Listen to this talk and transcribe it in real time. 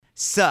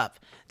Sup.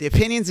 The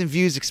opinions and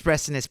views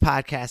expressed in this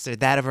podcast are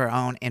that of our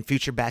own and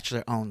Future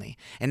Bachelor only,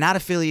 and not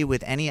affiliated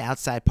with any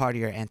outside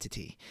party or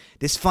entity.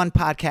 This fun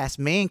podcast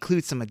may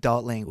include some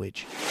adult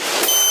language.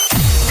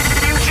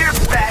 Future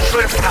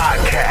Bachelor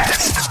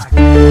Podcast.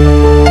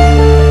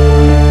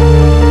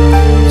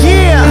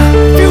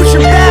 Yeah! Future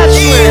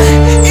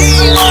Bachelor!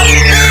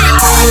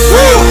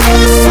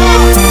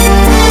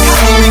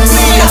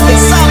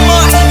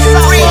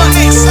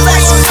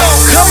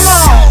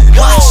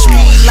 Watch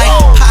me like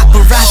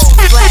paparazzi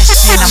flashing.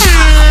 I'm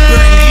hot,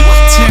 burn you,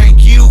 I turn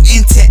you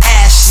into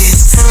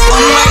ashes.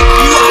 Unlike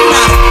you, I'm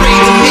not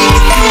afraid to make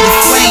it through the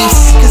flames.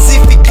 Cause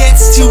if it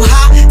gets too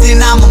hot,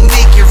 then I'ma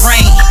make it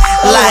rain.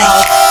 Like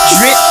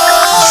drip,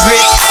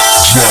 drip,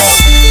 drip.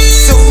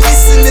 So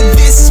listen to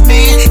this,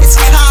 man. It's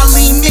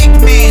Kylie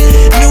McMahon.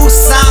 New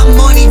Side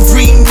Money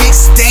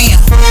remix, damn.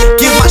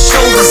 Give my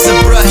shoulders a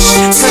brush,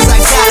 cause I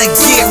gotta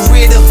get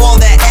rid of all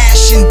that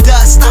ash and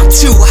dust. I'm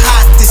too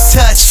hot to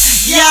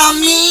touch. Yeah, I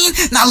mean,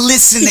 now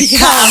listen to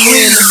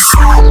Kylie.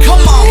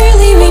 Come on.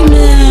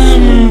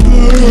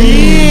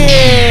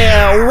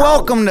 Yeah!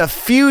 Welcome to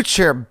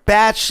Future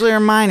Bachelor.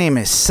 My name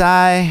is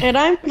Sai. And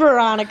I'm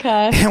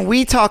Veronica. And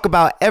we talk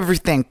about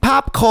everything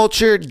pop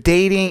culture,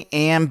 dating,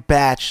 and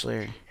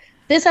Bachelor.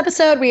 This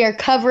episode, we are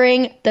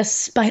covering the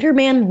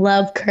Spider-Man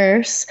love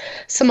curse,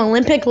 some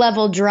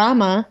Olympic-level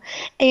drama,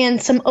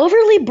 and some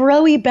overly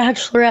bro-y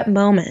bachelorette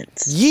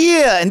moments.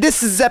 Yeah, and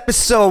this is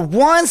episode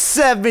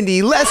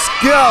 170. Let's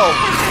go!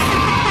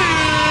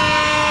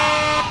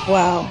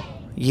 Wow.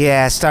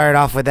 Yeah, started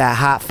off with that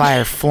hot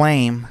fire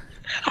flame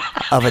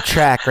of a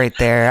track right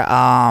there.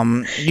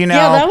 Yeah,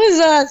 that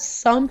was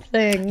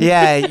something.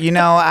 Yeah,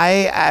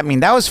 I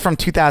mean that was from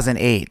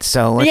 2008.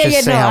 So let's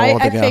just say how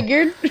old ago. I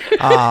figured.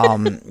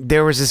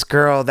 There was this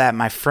girl that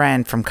my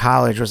friend from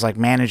college was like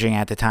managing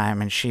at the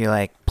time, and she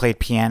like played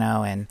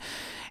piano,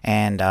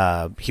 and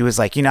he was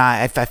like,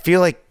 I feel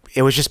like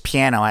it was just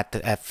piano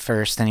at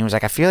first, and he was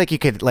like, I feel like you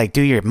could like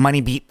do your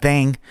money beat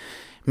thing,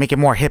 make it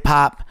more hip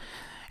hop.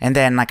 And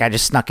then, like, I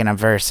just snuck in a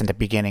verse in the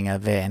beginning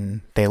of it,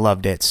 and they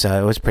loved it,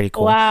 so it was pretty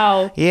cool.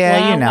 Wow.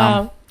 Yeah,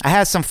 Wow. I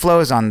had some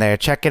flows on there.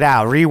 Check it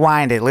out.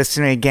 Rewind it.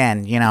 Listen to it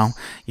again.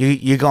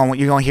 You're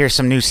gonna hear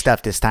some new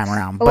stuff this time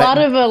around. A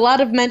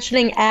lot of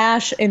mentioning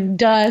ash and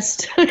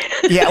dust.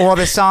 Yeah, well,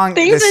 the song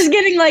is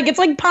getting like it's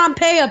like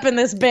Pompeii up in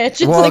this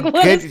bitch. It's like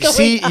what is going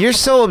See, on? you're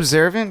so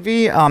observant,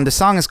 V. The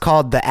song is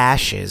called "The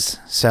Ashes,"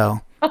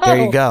 so there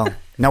you go.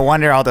 No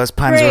wonder all those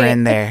puns were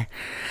in there.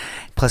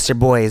 Plus your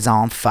boy is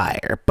on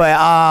fire.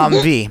 But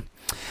V,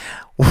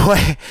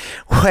 what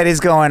is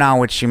going on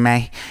with you,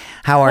 May?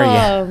 How are you?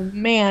 Oh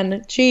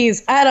man,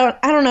 jeez. I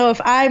don't know if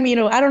I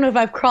don't know if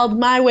I've crawled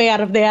my way out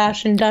of the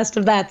ash and dust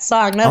of that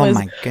song. That was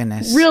my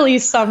goodness. Really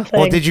something.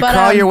 Well, did you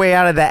crawl your way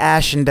out of the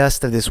ash and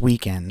dust of this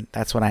weekend?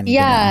 That's what I need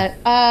to know.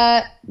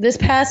 Yeah, this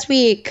past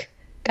week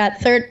got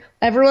third.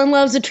 Everyone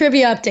loves a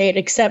trivia update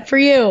except for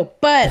you,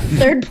 but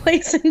third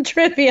place in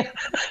trivia.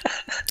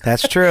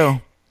 That's true.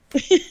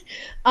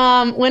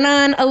 Went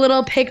on a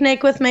little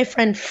picnic with my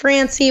friend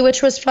Francie,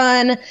 which was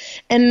fun.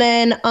 And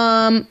then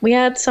we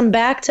had some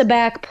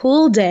back-to-back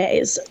pool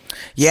days.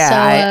 Yeah, so,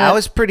 I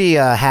was pretty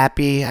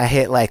happy. I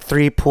hit like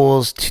three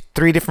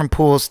different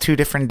pools, 2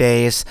 different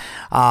days.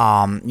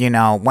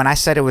 When I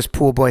said it was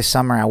Pool Boy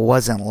Summer, I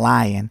wasn't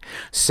lying.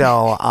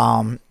 So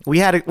we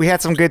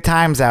had some good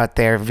times out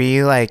there.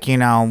 V, I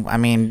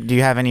mean, do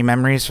you have any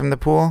memories from the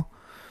pool?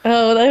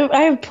 Oh,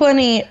 I have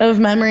plenty of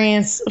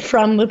memories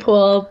from the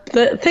pool.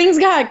 Things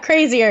got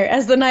crazier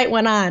as the night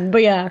went on,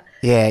 but yeah.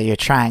 Yeah, your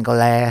triangle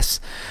ass.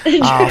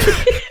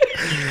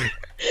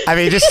 I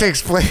mean, just to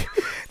explain,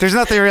 there's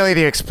nothing really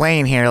to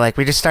explain here. Like,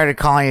 we just started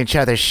calling each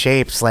other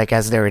shapes, like,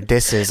 as there were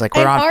disses. Like,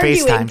 we're on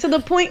arguing FaceTime. To the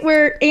point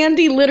where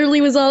Andy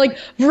literally was all like,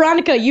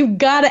 Veronica, you've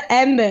got to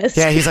end this.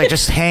 Yeah, he's like,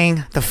 just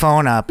hang the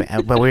phone up.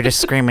 But we're just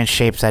screaming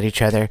shapes at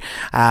each other.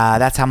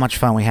 That's how much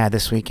fun we had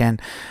this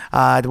weekend.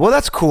 Well,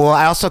 that's cool.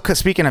 I also,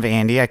 speaking of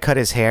Andy, I cut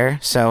his hair.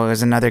 So it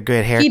was another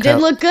good haircut. He did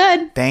look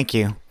good. Thank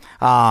you.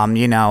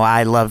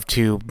 I love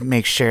to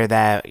make sure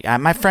that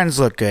my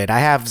friends look good. I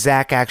have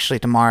Zach actually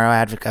tomorrow. I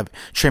have to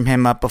trim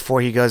him up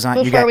before he goes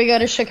on. Before we go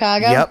to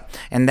Chicago? Yep.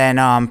 And then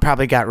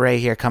probably got Ray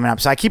here coming up.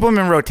 So I keep them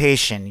in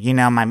rotation,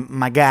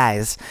 my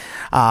guys.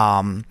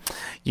 I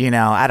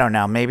don't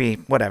know, maybe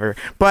whatever.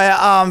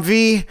 But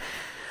V,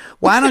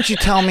 why don't you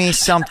tell me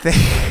something?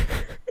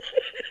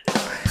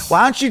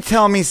 Why don't you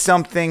tell me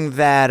something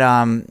that,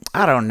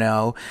 I don't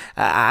know.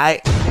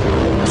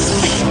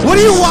 What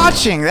are you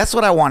watching? That's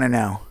what I want to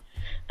know.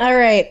 All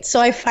right,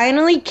 so I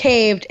finally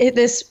caved.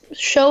 This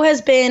show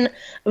has been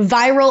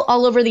viral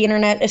all over the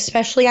internet,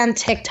 especially on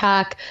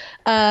TikTok,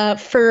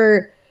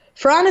 for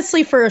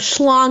honestly for a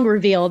schlong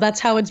reveal.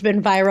 That's how it's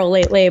been viral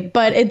lately.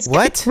 But it's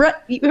what?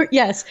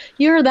 Yes,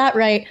 you heard that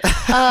right.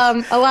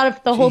 A lot of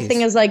the whole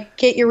thing is like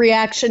get your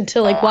reaction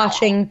to like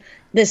watching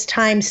this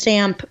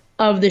timestamp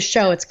of the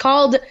show. It's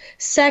called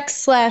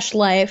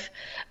Sex/Life.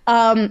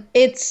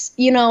 It's,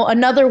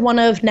 another one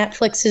of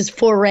Netflix's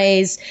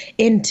forays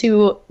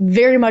into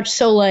very much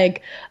so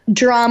like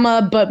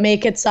drama, but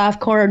make it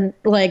softcore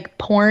like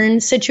porn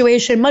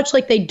situation, much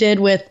like they did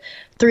with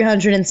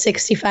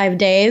 365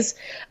 Days.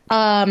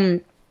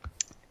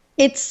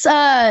 It's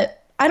I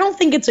don't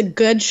think it's a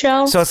good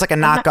show. So it's like a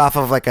knockoff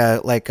of like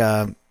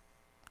a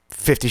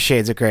 50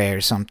 Shades of Grey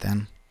or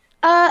something.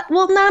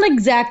 Well, not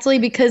exactly,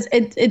 because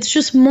it's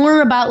just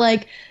more about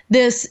like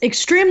this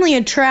extremely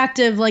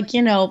attractive, like,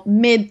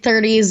 mid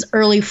 30s,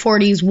 early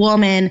 40s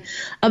woman,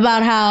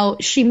 about how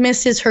she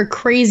misses her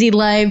crazy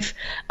life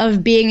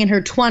of being in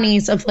her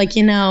 20s, of like,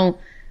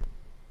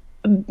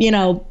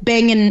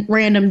 banging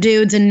random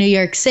dudes in New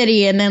York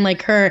City, and then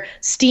like her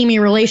steamy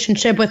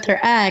relationship with her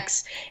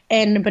ex,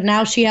 but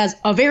now she has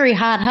a very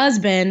hot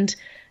husband,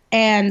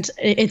 and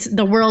it's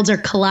the worlds are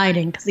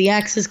colliding because the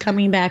ex is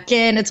coming back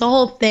in. It's a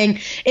whole thing.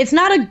 It's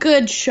not a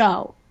good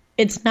show.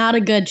 It's not a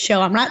good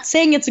show. I'm not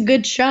saying it's a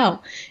good show.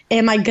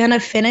 Am I gonna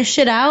finish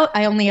it out?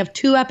 I only have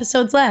 2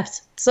 episodes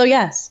left, so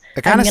yes.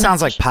 It kind of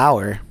sounds like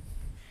Power.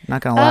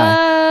 Not gonna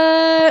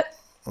lie.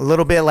 A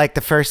little bit like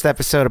the first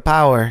episode of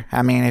Power.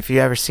 I mean, if you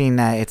ever seen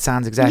that, it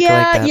sounds exactly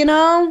like that.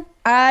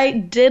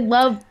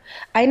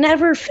 I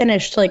never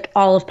finished like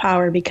all of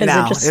Power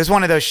because it was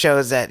one of those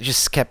shows that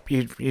just kept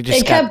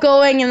kept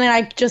going, and then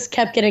I just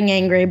kept getting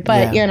angry.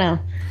 But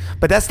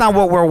But that's not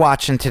what we're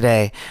watching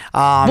today.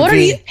 What are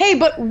you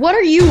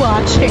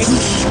watching?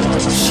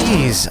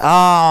 Jeez.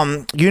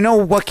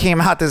 What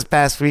came out this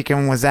past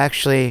weekend was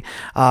actually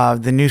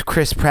the new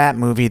Chris Pratt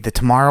movie, The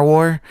Tomorrow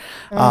War.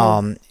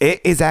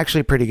 It is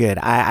actually pretty good.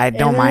 I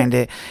don't mind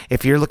it.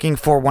 If you're looking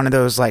for one of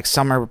those like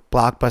summer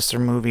blockbuster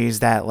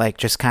movies that like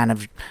just kind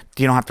of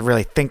you don't have to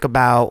really think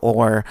about,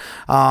 or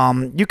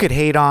you could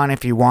hate on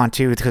if you want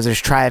to, because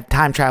there's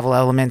time travel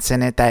elements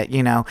in it that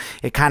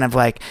it kind of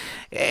like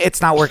it's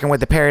not working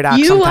with the paradox.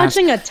 You sometimes.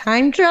 Watching a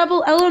time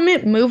travel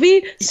element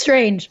movie?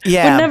 Strange.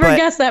 Yeah, would never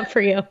guess that for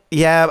you.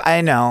 Yeah,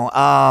 I know.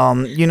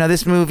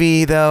 This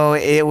movie though,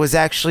 it was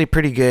actually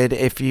pretty good.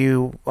 If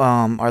you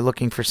are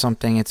looking for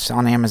something, it's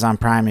on Amazon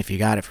Prime if you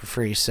got it for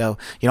free, so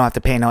you don't have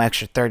to pay no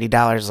extra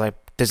 $30 like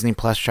Disney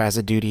Plus tries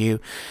to do to you.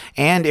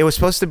 And it was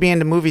supposed to be in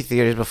the movie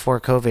theaters before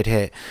COVID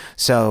hit,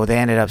 so they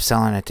ended up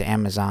selling it to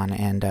Amazon.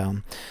 And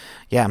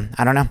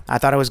I don't know. I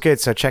thought it was good,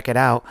 so check it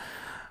out.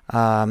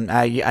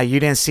 You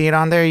didn't see it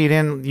on there?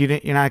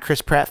 You're not a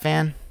Chris Pratt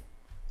fan?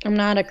 I'm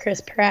not a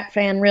Chris Pratt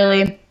fan,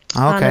 really. Okay.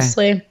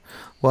 Honestly.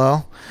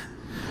 Well,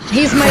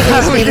 he's my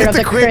least favorite of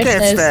the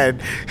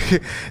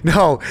Chris's.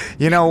 No,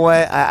 you know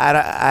what?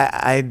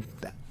 I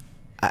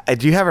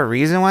do you have a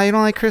reason why you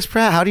don't like Chris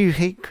Pratt? How do you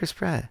hate Chris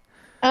Pratt?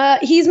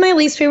 He's my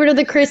least favorite of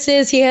the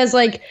Chris's. He has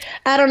like,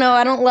 I don't know.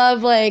 I don't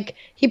love like,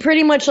 he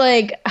pretty much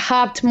like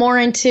hopped more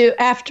into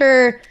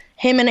after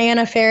him and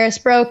Anna Faris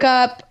broke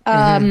up.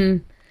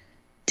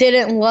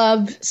 Didn't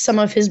love some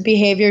of his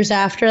behaviors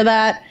after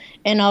that.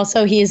 And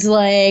also he's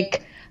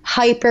like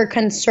hyper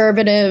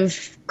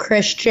conservative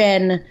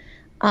Christian,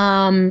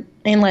 and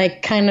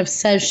like kind of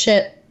says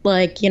shit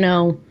like,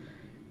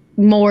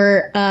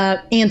 more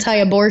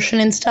anti-abortion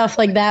and stuff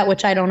like that,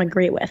 which I don't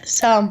agree with.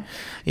 So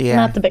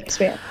not the biggest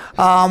fan.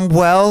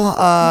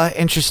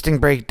 Interesting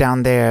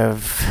breakdown there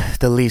of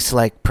the least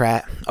like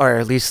Pratt,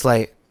 or least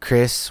like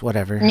Chris,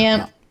 whatever.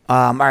 Yeah.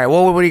 All right.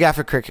 Well, what do you got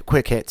for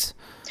quick hits?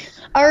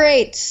 All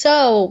right.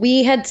 So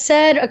we had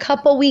said a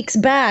couple weeks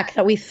back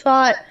that we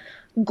thought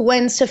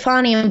Gwen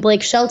Stefani and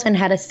Blake Shelton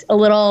had a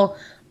little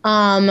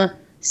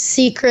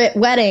secret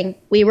wedding.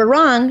 We were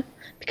wrong,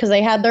 because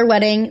they had their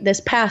wedding this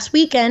past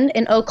weekend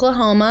in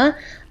Oklahoma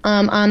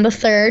on the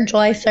 3rd,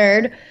 July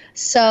 3rd.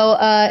 So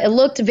it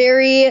looked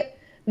very,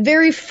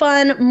 very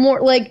fun.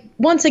 More like,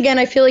 once again,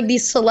 I feel like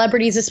these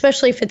celebrities,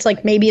 especially if it's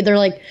like maybe their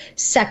like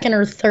second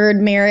or third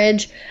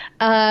marriage,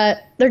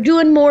 they're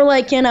doing more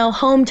like,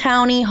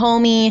 hometowny,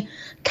 homey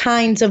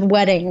kinds of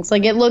weddings.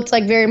 Like it looked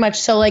like very much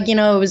so like, it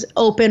was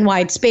open,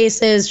 wide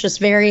spaces, just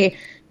very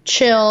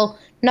chill,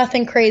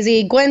 nothing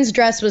crazy. Gwen's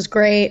dress was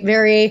great,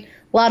 a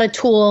lot of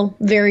tulle,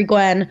 very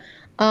Gwen.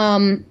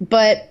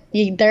 But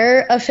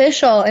they're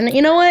official. And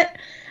you know what?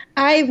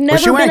 I've never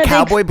Was she wearing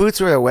cowboy boots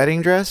with a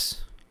wedding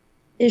dress?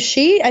 Is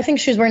she? I think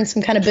she was wearing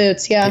some kind of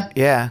boots, yeah.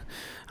 Yeah.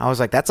 I was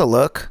like, that's a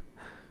look.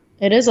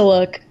 It is a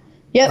look.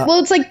 Yeah, well,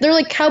 it's like they're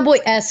like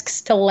cowboy-esque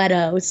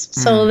stilettos.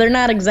 So they're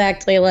not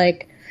exactly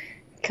like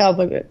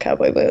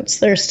cowboy boots.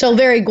 They're still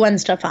very Gwen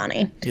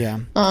Stefani. Yeah.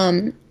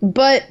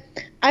 But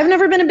I've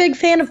never been a big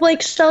fan of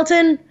Blake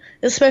Shelton,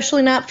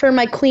 especially not for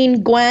my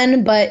queen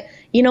Gwen, but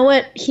you know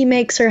what? He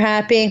makes her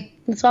happy.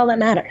 That's all that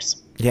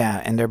matters.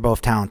 Yeah, and they're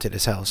both talented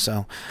as hell.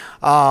 So,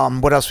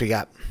 what else we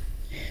got?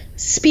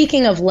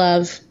 Speaking of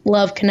love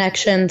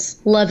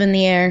connections, love in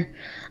the air.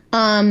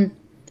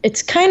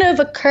 It's kind of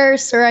a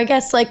curse, or I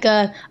guess like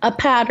a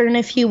pattern,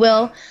 if you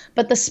will.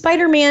 But the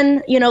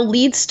Spider-Man,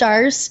 lead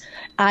stars,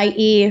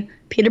 i.e.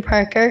 Peter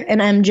Parker and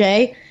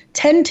MJ,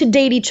 tend to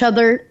date each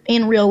other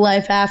in real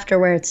life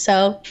afterwards.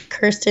 So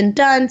Kirsten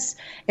Dunst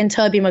and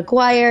Tobey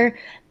Maguire,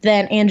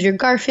 than Andrew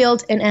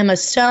Garfield and Emma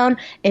Stone.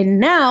 And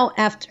now,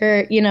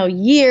 after,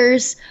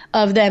 years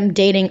of them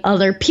dating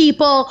other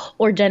people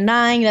or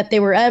denying that they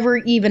were ever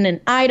even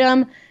an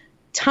item,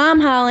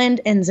 Tom Holland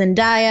and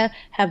Zendaya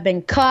have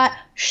been caught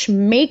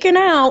making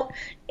out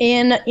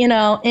in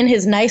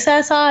his nice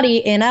ass Audi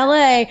in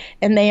LA,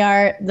 and they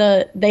are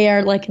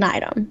like an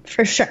item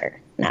for sure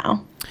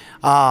now.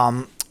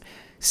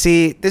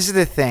 See, this is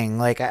the thing.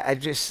 Like, I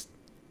just,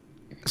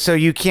 so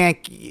you can't,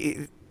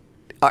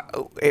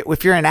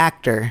 if you're an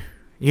actor,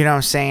 you know what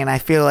I'm saying? I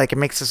feel like it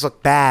makes us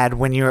look bad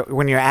when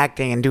you're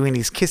acting and doing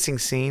these kissing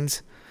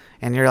scenes,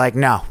 and you're like,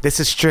 no, this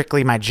is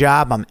strictly my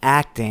job. I'm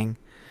acting.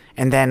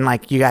 And then,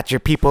 like, you got your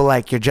people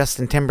like your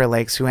Justin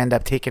Timberlakes who end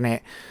up taking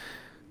it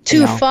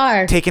too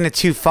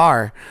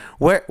far.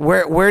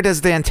 Where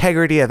does the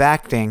integrity of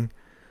acting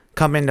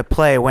come into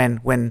play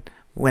when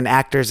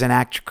actors and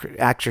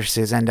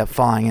actresses end up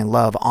falling in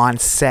love on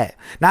set?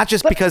 Not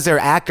just because they're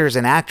actors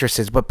and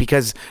actresses, but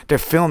because they're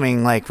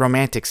filming like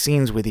romantic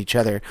scenes with each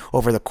other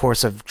over the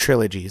course of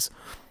trilogies.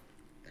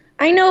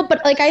 I know,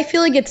 but like I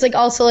feel like it's like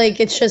also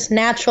like it's just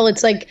natural.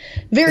 It's like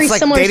very it's like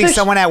similar. Dating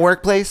someone at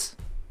workplace.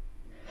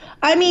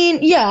 I mean,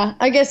 yeah,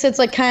 I guess it's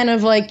like kind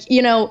of like,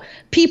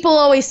 people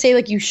always say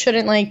like you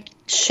shouldn't like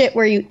shit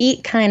where you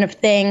eat kind of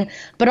thing,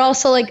 but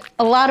also like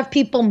a lot of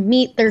people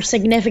meet their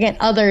significant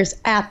others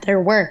at their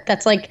work.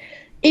 That's like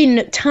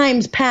in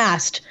times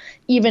past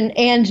even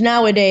and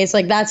nowadays,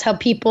 like that's how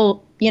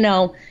people,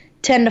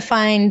 tend to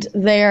find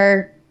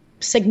their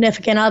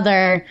significant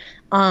other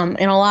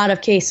in a lot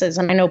of cases.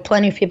 And I know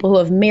plenty of people who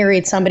have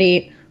married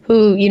somebody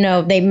who,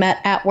 they met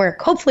at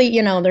work. Hopefully,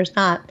 there's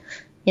not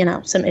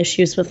some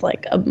issues with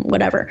like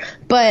whatever.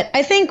 But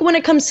I think when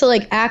it comes to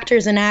like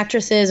actors and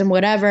actresses and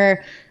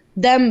whatever,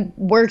 them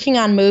working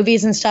on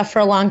movies and stuff for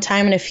a long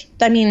time. And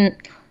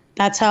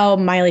that's how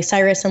Miley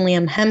Cyrus and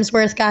Liam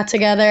Hemsworth got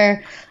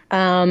together.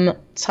 So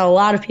a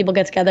lot of people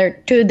get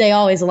together. Dude, they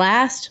always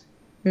last?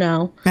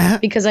 No,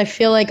 because I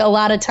feel like a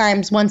lot of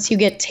times once you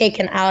get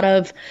taken out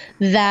of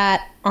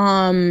that,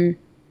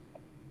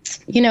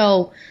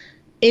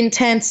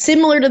 intense,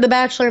 similar to The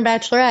Bachelor and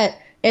Bachelorette,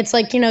 it's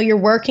like, you're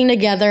working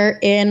together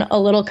in a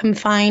little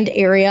confined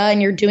area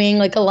and you're doing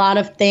like a lot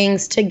of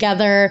things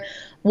together,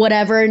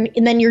 whatever.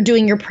 And then you're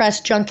doing your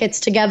press junkets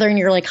together and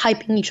you're like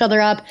hyping each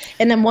other up.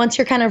 And then once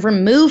you're kind of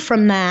removed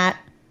from that.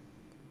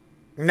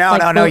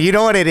 No. You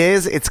know what it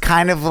is? It's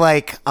kind of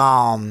like,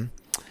 when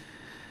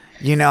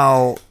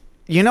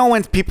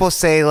people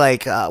say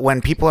like, when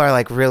people are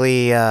like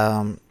really,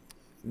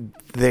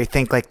 they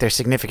think like their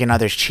significant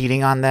other's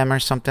cheating on them or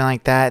something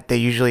like that, they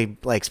usually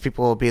like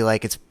people will be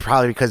like it's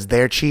probably because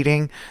they're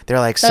cheating. They're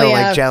like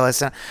like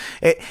jealous.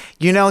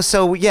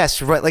 So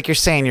yes, right, like you're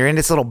saying, you're in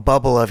this little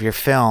bubble of your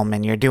film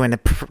and you're doing the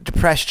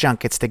press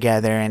junkets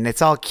together and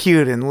it's all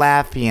cute and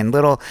laughy and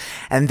little,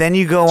 and then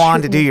you go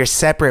on to do your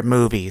separate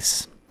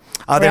movies,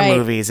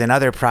 movies and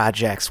other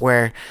projects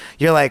where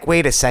you're like,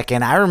 wait a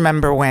second, I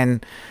remember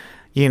when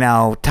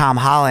Tom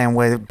Holland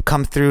would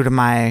come through to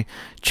my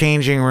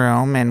changing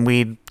room and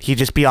he'd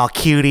just be all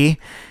cutie,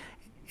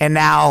 and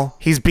now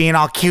he's being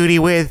all cutie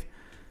with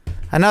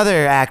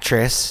another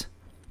actress.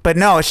 But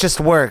no, it's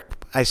just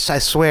work. I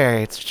swear,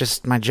 it's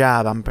just my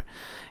job.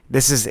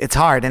 It's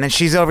hard. And then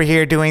she's over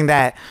here doing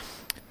that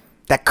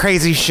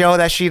crazy show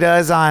that she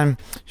does on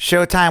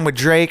Showtime with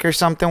Drake or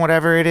something,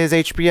 whatever it is,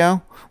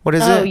 HBO. What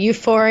is it? Oh,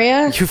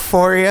 Euphoria.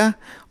 Euphoria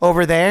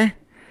over there.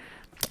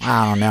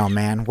 I don't know,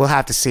 man. We'll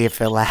have to see if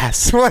it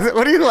lasts. What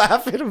are you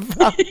laughing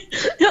about?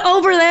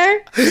 Over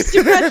there.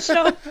 That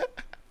show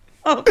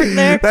over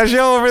there. That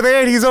show over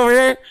there, and he's over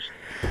there.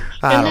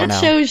 And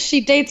that shows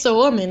she dates a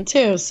woman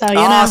too. So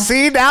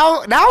see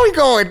now we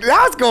going.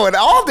 Now it's going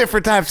all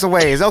different types of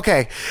ways.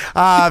 Okay,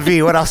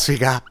 V, what else we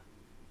got?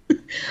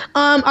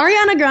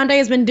 Ariana Grande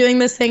has been doing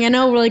this thing. I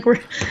know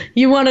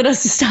you wanted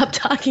us to stop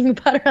talking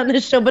about her on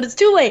this show, but it's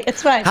too late.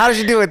 It's fine. How does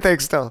she do it?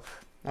 Thanks, still.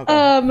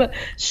 Okay.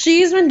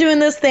 She's been doing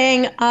this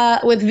thing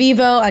with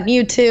Vivo on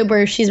YouTube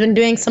where she's been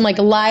doing some like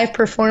live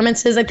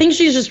performances. I think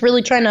she's just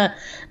really trying to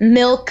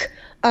milk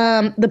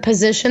the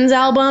Positions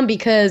album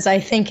because I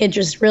think it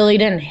just really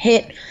didn't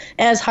hit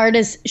as hard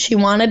as she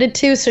wanted it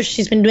to. So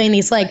she's been doing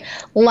these like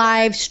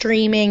live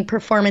streaming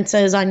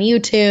performances on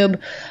YouTube.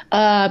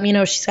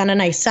 She's got a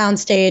nice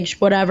soundstage,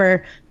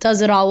 whatever,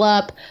 does it all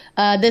up.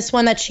 This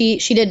one that she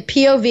did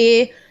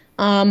POV,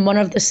 one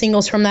of the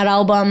singles from that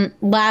album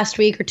last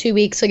week or 2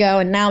 weeks ago,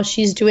 and now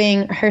she's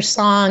doing her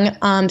song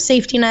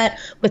Safety Net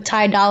with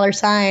Ty Dolla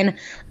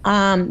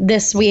 $ign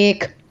this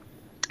week.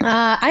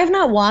 I have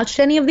not watched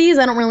any of these.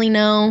 I don't really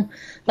know.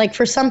 Like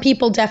for some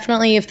people,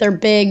 definitely if they're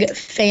big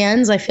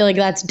fans, I feel like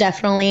that's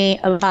definitely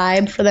a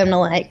vibe for them to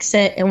like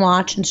sit and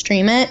watch and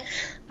stream it.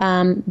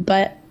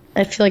 But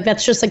I feel like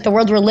that's just like the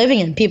world we're living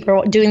in. People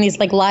are doing these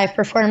like live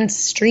performance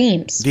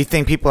streams. Do you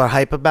think people are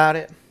hype about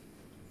it?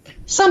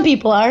 Some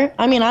people are.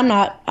 I mean, I'm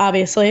not,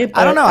 obviously. But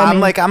I don't know. I'm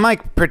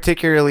like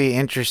particularly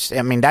interested.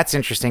 I mean, that's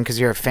interesting because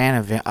you're a fan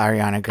of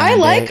Ariana Grande. I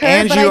like her,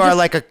 and you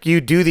are you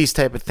do these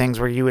type of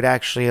things where you would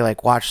actually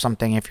like watch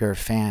something if you're a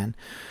fan.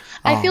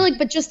 I feel like,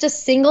 but just a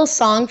single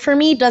song for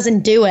me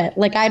doesn't do it.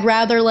 Like, I'd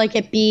rather like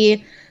it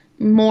be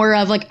more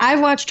of like,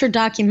 I've watched her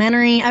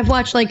documentary. I'd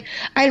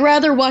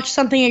rather watch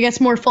something I guess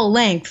more full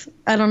length.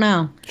 I don't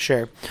know.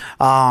 Sure.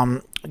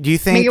 Do you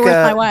think Make it worth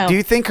my while. do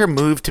you think her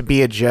move to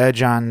be a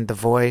judge on The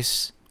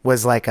Voice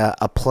was like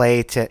a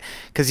play to,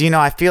 because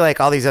I feel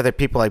like all these other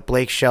people like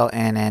Blake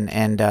Shelton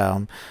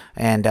and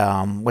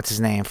what's his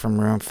name from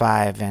Maroon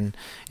 5 and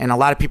a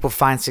lot of people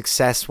find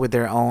success with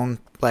their own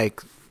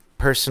like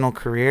personal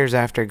careers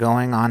after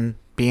going on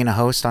being a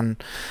host on,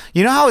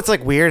 how it's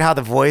like weird how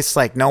The Voice,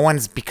 like no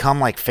one's become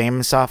like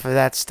famous off of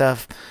that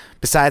stuff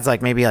besides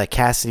like maybe like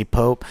Cassidy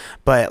Pope,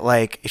 but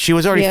like she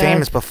was already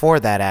famous before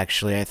that.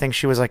 Actually, I think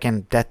she was like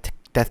in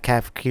Death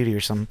Cab for Cutie or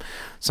some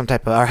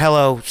type of, or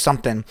Hello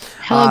something.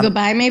 Hello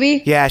Goodbye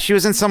maybe? Yeah, she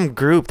was in some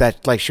group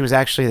that like she was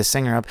actually the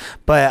singer of.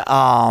 But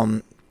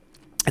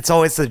it's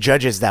always the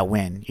judges that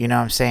win. You know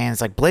what I'm saying?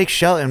 It's like Blake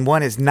Shelton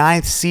won his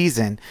 9th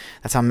season.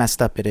 That's how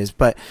messed up it is.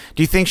 But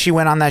do you think she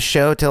went on that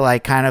show to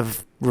like kind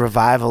of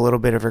revive a little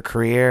bit of her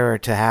career or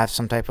to have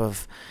some type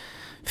of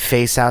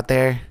face out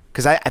there?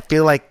 Because I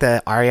feel like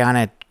the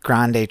Ariana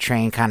Grande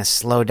train kind of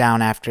slowed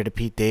down after the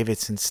Pete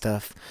Davidson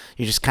stuff.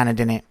 You just kind of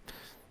didn't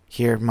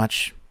hear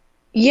much.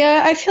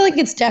 Yeah, I feel like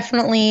it's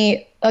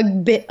definitely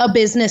a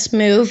business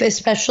move,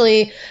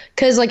 especially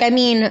because, like, I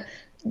mean,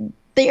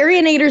 the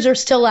Arianators are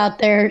still out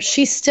there.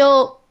 She's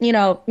still,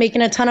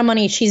 making a ton of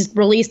money. She's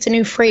released a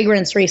new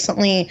fragrance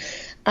recently.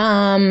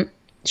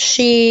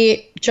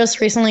 She just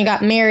recently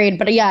got married.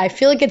 But yeah, I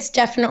feel like it's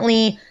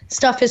definitely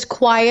stuff is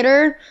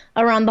quieter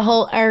around the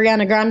whole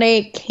Ariana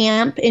Grande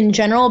camp in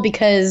general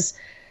because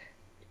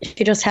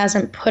she just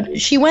hasn't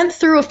she went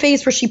through a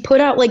phase where she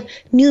put out like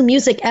new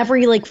music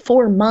every like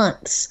 4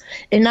 months.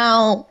 And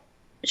now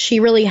she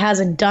really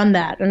hasn't done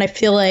that. And I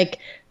feel like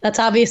that's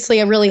obviously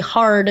a really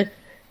hard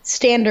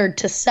standard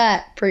to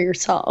set for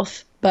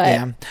yourself. But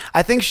yeah,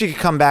 I think she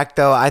could come back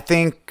though. I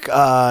think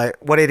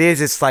what it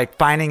is, it's like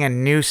finding a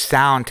new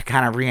sound to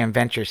kind of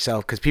reinvent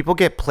yourself because people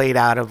get played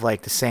out of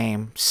like the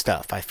same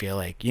stuff. I feel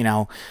like,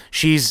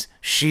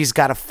 she's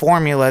got a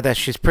formula that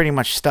she's pretty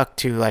much stuck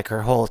to like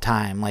her whole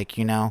time. Like,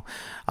 even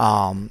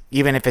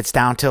if it's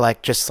down to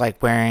like just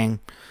like wearing,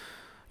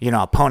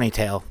 a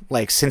ponytail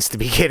like since the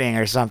beginning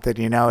or something,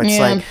 it's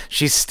like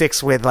she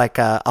sticks with like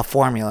a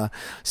formula.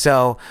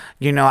 So,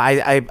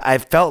 I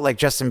felt like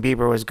Justin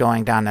Bieber was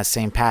going down that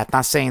same path.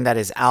 Not saying that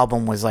his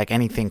album was like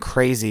anything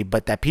crazy,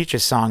 but that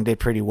Peaches song did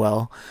pretty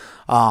well.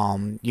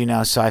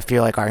 So I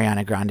feel like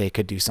Ariana Grande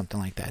could do something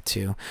like that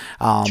too.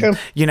 True.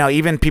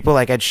 Even people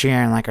like Ed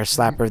Sheeran, like our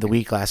slapper of the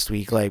week last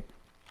week, like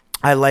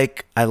I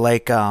like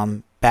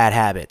Bad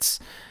Habits.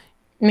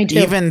 Me too.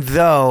 Even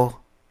though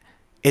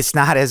it's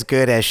not as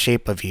good as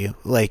Shape of You,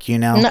 like,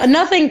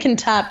 nothing can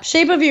top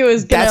Shape of You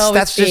is gonna always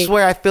that's be. just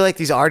where I feel like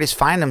these artists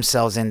find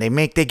themselves in. They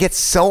get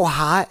so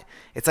hot.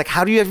 It's like,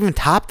 how do you even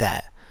top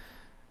that?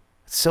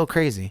 It's so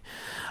crazy.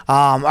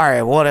 All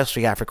right, what else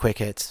we got for quick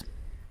hits?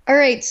 All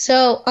right,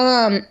 so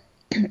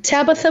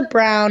Tabitha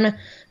Brown,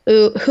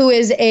 who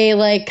is a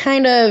like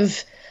kind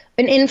of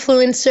an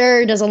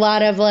influencer, does a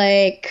lot of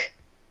like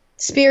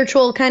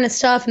spiritual kind of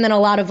stuff, and then a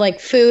lot of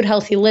like food,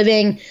 healthy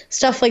living,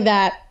 stuff like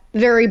that.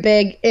 Very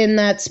big in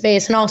that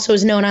space, and also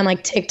is known on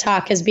like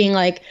TikTok as being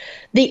like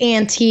the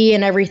auntie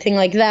and everything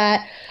like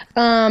that.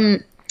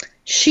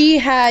 She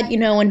had,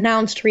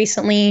 announced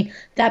recently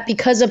that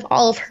because of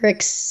all of her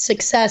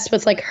success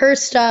with like her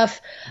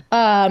stuff,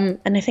 and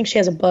I think she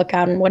has a book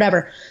out and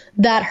whatever,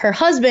 that her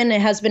husband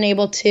has been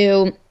able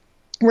to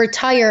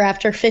retire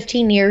after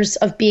 15 years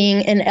of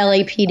being an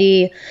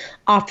LAPD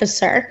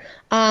officer.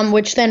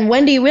 Which then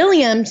Wendy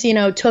Williams,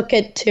 took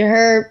it to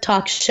her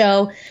talk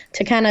show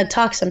to kind of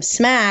talk some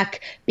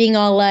smack, being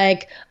all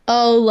like,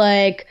 oh,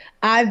 like,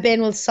 I've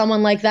been with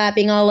someone like that,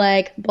 being all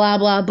like, blah,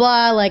 blah,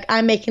 blah, like,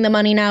 I'm making the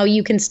money now,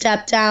 you can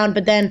step down.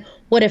 But then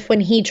what if when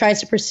he tries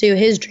to pursue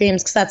his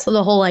dreams, because that's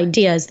the whole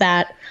idea is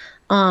that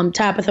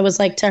Tabitha was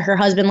like to her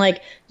husband,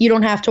 like, you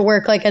don't have to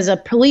work like as a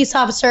police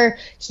officer.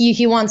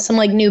 He wants some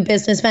like new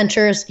business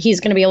ventures. He's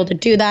going to be able to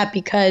do that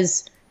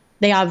because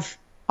they have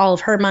all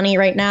of her money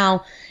right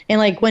now. And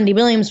like Wendy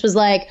Williams was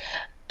like,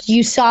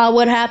 you saw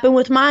what happened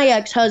with my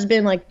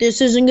ex-husband. Like,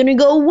 this isn't going to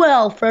go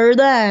well for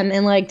them.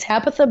 And like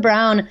Tabitha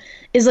Brown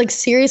is like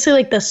seriously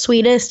like the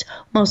sweetest,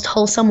 most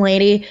wholesome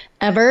lady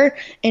ever.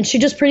 And she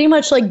just pretty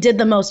much like did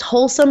the most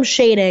wholesome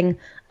shading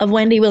of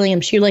Wendy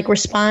Williams. She like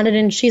responded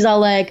and she's all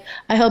like,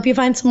 I hope you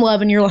find some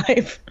love in your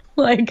life.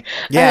 Like,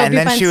 yeah. And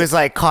then she was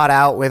like caught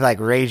out with like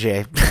Ray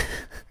J.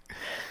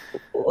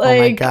 Like,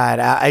 oh my God!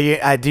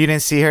 I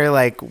didn't see her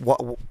like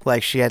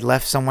like she had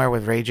left somewhere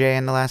with Ray J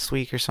in the last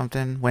week or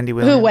something. Wendy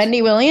Williams. Who?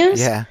 Wendy Williams?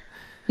 Yeah.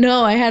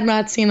 No, I had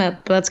not seen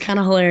that. But that's kind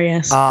of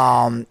hilarious.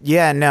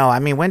 Yeah. No. I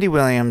mean, Wendy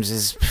Williams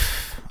is.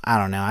 I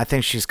don't know. I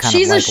think she's kind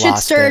she's of like a shit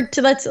lost stirrer.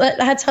 it.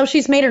 That's how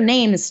she's made her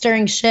name, is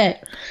stirring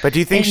shit. But do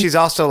you think she's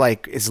also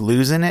like is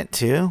losing it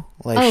too?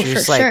 Like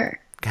she's for like sure.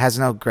 has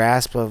no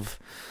grasp of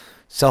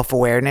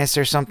self-awareness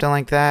or something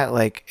like that.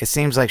 Like it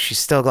seems like she's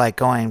still like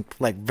going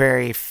like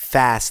very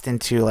fast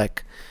into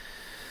like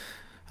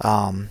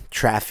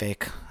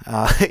traffic,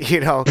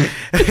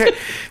 very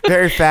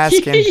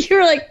fast and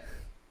You're like,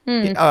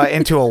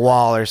 into a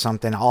wall or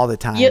something all the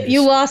time.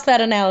 you lost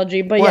that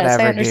analogy, but Whatever, yes,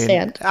 I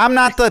understand. Dude. I'm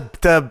not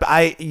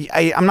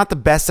I'm not the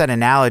best at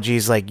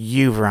analogies like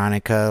you,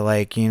 Veronica.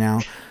 Like,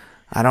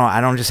 I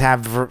don't just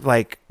have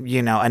like,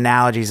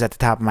 analogies at the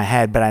top of my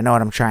head, but I know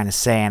what I'm trying to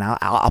say, and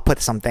I'll put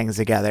some things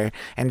together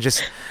and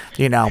just,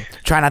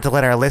 try not to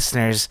let our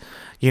listeners,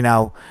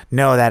 know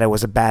that it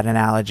was a bad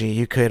analogy.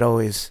 You could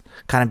always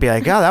kind of be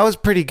like, oh, that was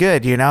pretty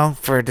good,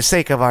 for the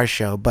sake of our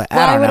show. But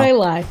I don't know. Why would I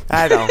lie?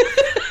 I don't.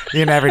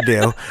 You never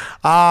do.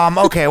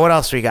 Okay, what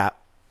else we got?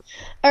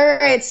 All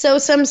right, so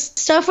some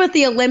stuff with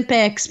the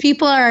Olympics.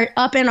 People are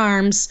up in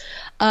arms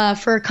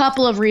for a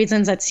couple of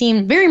reasons that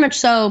seem very much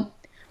so,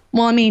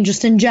 well, I mean,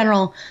 just in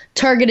general,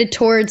 targeted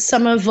towards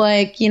some of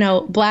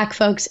black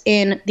folks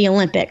in the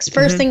Olympics.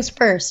 First things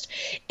first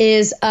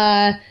is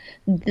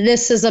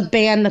this is a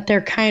ban that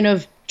they're kind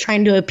of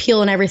trying to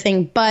appeal and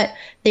everything, but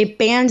they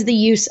banned the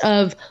use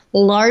of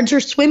larger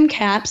swim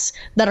caps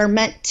that are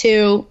meant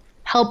to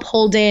help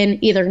hold in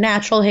either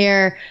natural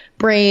hair,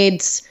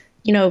 braids,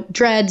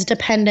 dreads,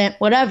 dependent,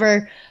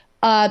 whatever.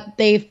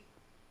 They've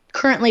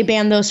currently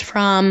banned those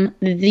from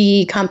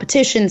the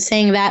competition,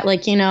 saying that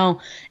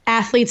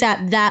athletes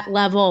at that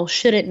level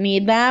shouldn't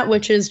need that,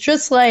 which is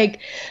just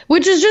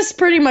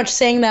pretty much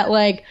saying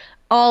that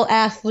all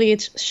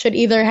athletes should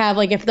either have,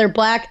 if they're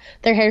black,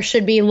 their hair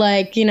should be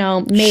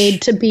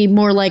made to be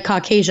more like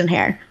Caucasian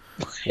hair.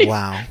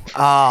 Wow.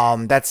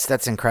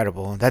 That's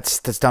incredible.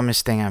 That's the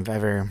dumbest thing I've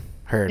ever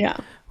heard. Yeah.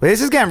 But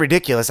this is getting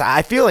ridiculous.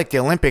 I feel like the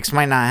Olympics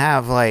might not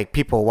have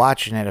people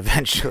watching it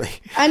eventually.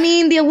 I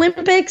mean, the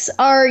Olympics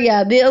are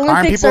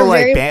Aren't people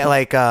very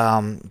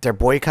they're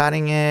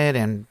boycotting it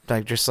and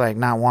just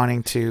not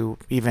wanting to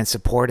even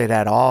support it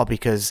at all?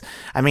 Because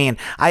I mean,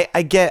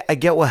 I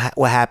get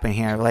what happened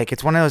here.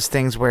 It's one of those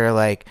things where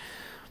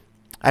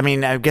I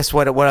mean, I guess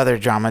what other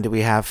drama do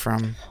we have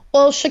from?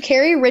 Well,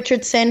 Sha'Carri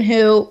Richardson,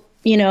 who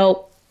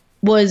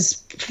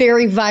was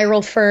very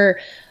viral for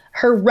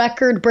her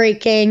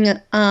record-breaking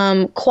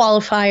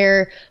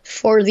qualifier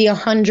for the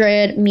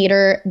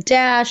 100-meter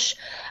dash,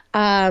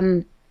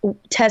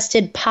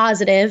 tested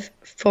positive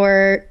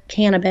for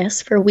cannabis,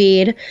 for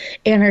weed,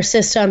 in her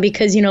system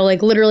because,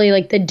 literally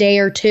the day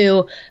or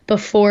two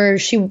before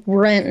she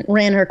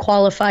ran her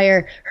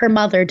qualifier, her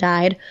mother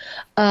died.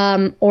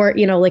 Or,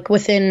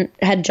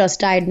 had just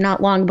died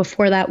not long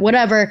before that,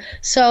 whatever.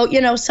 So,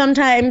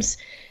 sometimes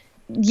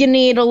you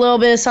need a little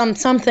bit of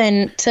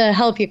something to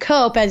help you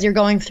cope as you're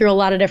going through a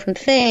lot of different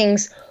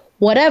things,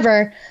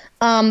 whatever.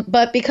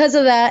 But because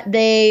of that,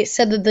 they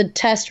said that the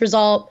test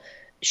result,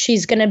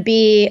 she's going to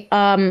be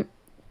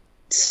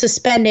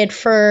suspended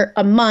for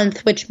a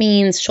month, which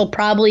means she'll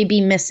probably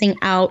be missing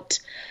out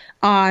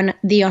on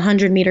the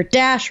 100-meter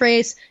dash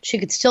race. She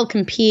could still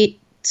compete,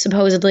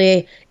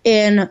 supposedly,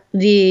 in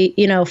the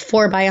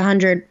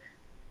 4x100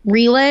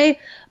 relay.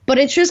 But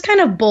it's just kind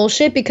of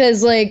bullshit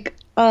because,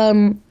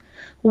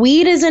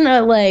 weed isn't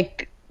a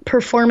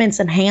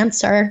performance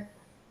enhancer.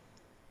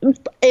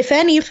 If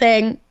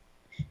anything,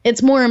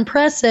 it's more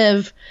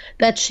impressive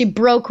that she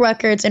broke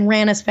records and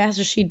ran as fast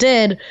as she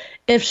did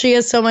if she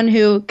is someone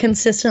who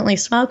consistently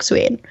smokes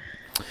weed.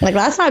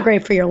 That's not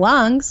great for your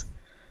lungs.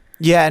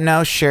 Yeah,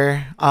 no,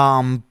 sure.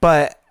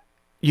 But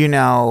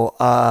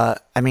I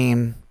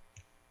mean,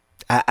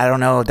 I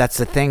don't know. That's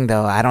the thing,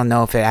 though. I don't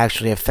know if it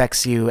actually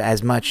affects you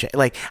as much.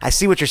 I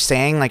see what you're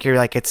saying.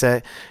 It's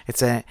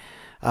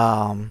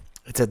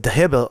a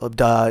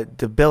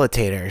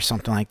debilitator or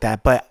something like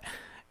that. But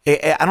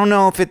I don't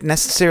know if it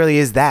necessarily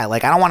is that. I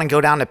don't want to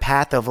go down the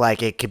path of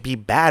it could be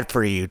bad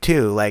for you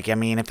too. I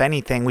mean, if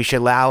anything, we should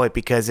allow it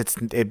because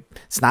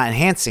it's not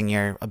enhancing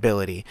your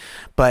ability.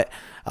 But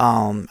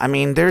I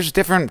mean, there's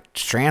different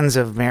strands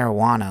of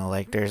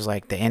marijuana. There's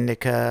the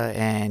indica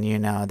and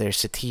there's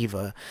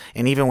sativa,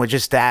 and even with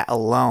just that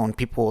alone,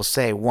 people will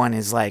say one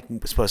is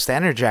supposed to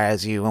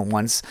energize you and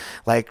one's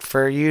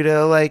for you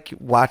to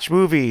watch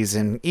movies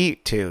and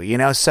eat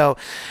too. So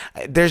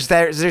there's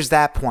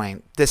that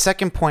point. The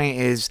second point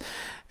is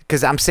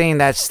because I'm saying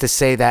that's to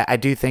say that I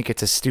do think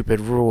it's a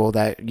stupid rule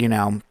that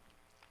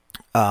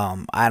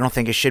I don't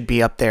think it should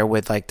be up there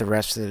with the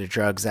rest of the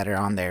drugs that are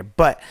on there.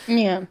 But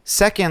yeah.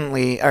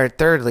 Secondly, or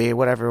thirdly,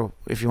 whatever,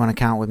 if you want to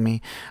count with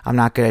me, I'm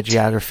not good at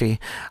geography.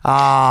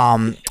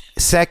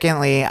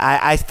 Secondly,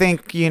 I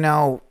think,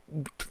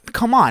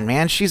 come on,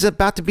 man, she's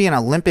about to be an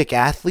Olympic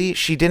athlete.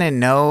 She didn't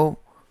know,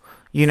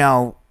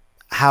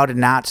 how to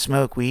not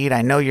smoke weed.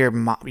 I know your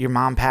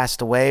mom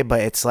passed away, but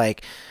it's I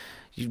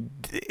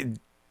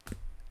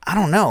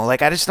don't know.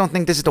 I just don't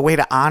think this is the way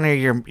to honor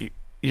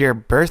your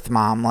birth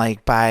mom,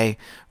 by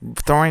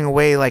throwing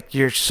away,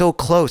 you're so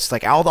close,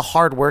 all the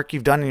hard work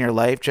you've done in your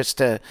life just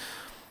to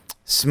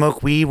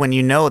smoke weed when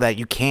you know that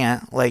you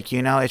can't,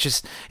 it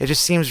just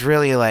seems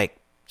really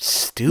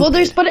stupid. Well,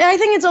 but I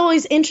think it's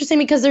always interesting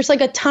because there's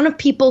a ton of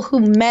people who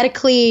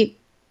medically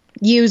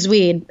use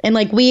weed, and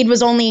weed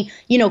was only,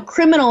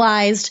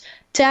 criminalized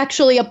to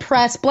actually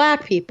oppress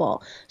black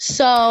people.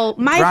 So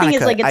my thing is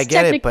Veronica, like, it's I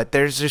get it, but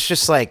there's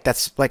just like,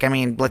 that's like, I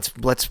mean, let's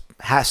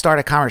start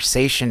a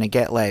conversation to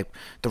get like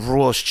the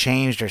rules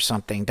changed or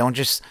something. Don't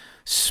just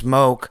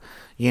smoke,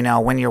 you know,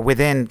 when you're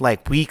within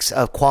like weeks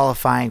of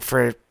qualifying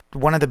for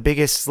one of the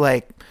biggest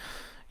like,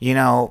 you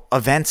know,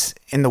 events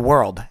in the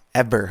world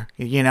ever.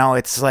 You know,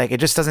 it's like, it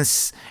just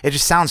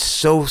sounds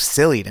so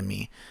silly to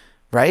me,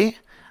 right?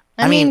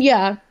 I mean,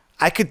 yeah.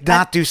 I could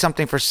not do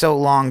something for so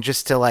long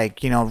just to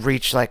like, you know,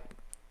 reach like,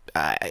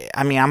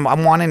 I mean,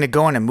 I'm wanting to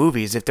go into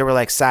movies. If they were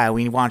like, "Si,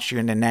 we want you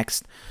in the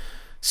next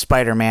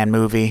Spider-Man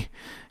movie.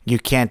 You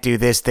can't do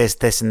this,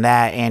 and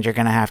that, and you're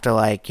gonna have to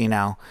like, you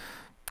know,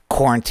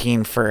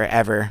 quarantine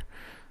forever."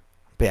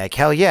 Be like,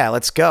 hell yeah,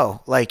 let's go.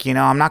 Like, you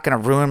know, I'm not gonna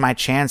ruin my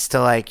chance to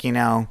like, you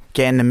know,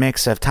 get in the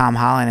mix of Tom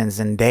Holland and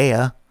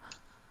Zendaya.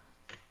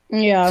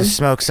 Yeah. To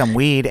smoke some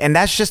weed, and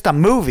that's just a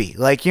movie.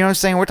 Like, you know what I'm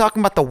saying? We're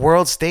talking about the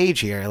world stage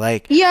here.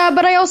 Like, yeah,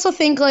 but I also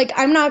think like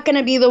I'm not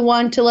gonna be the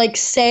one to like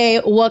say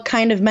what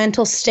kind of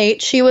mental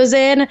state she was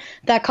in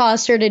that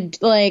caused her to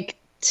like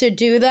to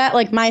do that.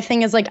 Like, my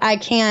thing is like, I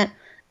can't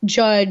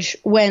judge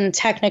when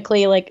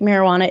technically like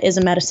marijuana is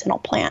a medicinal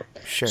plant.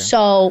 Sure.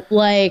 So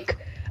like,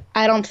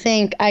 I don't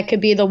think I could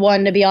be the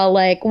one to be all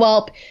like,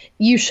 well,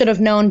 you should have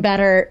known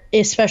better,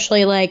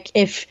 especially like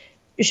if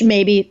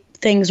maybe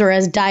things were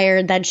as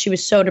dire that she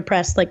was so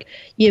depressed, like,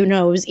 you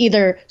know, it was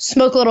either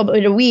smoke a little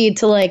bit of weed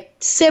to like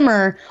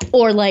simmer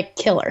or like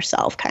kill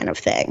herself kind of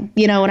thing.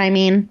 You know what I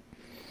mean?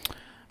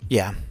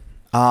 Yeah.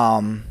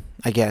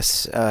 I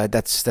guess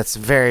that's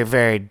very,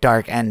 very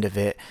dark end of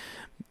it.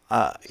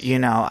 You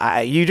know,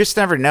 you just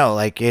never know.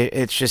 Like,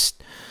 it's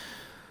just,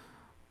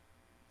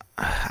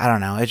 I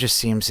don't know. It's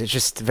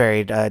just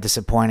very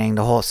disappointing,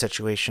 the whole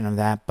situation of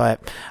that.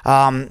 But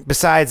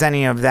besides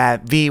any of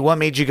that, V, what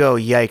made you go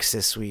yikes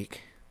this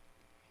week?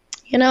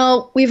 You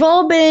know, we've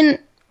all been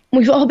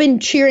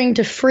cheering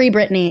to free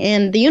Britney,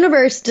 and the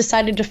universe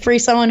decided to free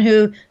someone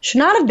who should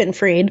not have been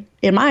freed,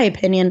 in my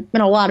opinion,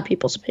 in a lot of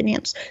people's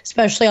opinions,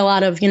 especially a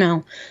lot of, you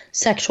know,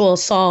 sexual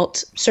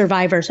assault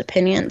survivors'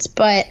 opinions.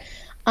 But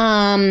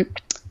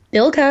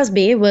Bill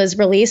Cosby was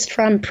released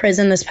from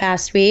prison this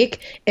past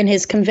week, and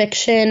his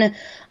conviction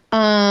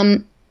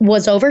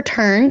was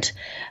overturned.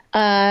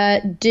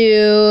 People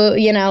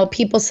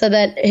said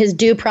that his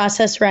due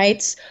process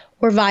rights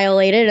were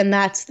violated, and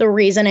that's the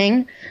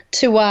reasoning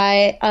to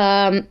why,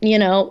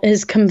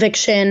 his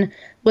conviction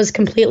was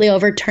completely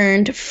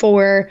overturned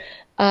for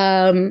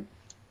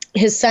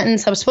his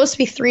sentence that was supposed to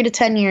be 3 to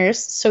 10 years.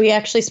 So he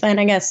actually spent,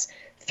 I guess,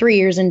 3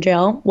 years in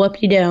jail.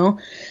 Whoop-de-doo.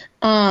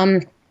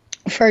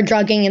 For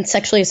drugging and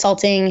sexually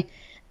assaulting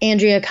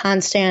Andrea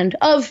Constand,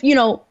 of, you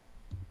know,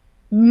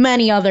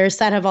 many others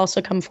that have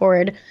also come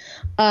forward,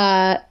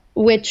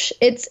 which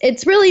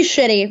it's really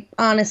shitty,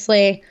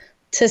 honestly,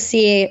 to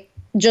see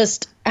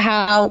just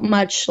how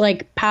much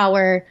like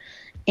power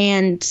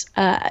and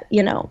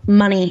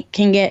money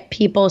can get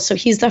people. So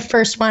he's the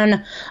first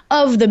one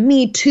of the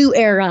Me Too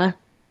era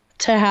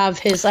to have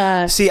his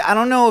See, I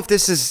don't know if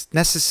this is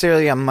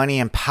necessarily a money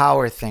and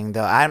power thing,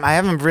 though. I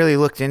haven't really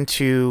looked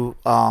into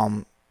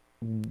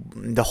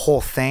the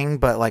whole thing,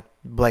 but like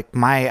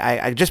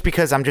I just,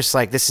 because I'm just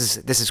like, this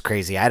is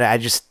crazy. I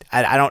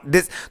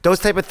don't, those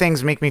type of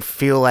things make me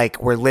feel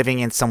like we're living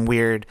in some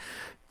weird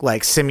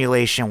like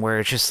simulation where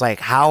it's just like,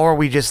 how are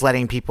we just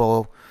letting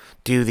people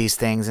do these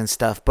things and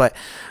stuff? But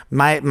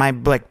my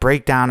like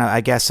breakdown,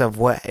 I guess, of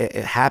what it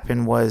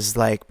happened was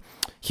like,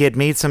 he had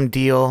made some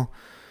deal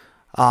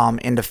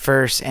in the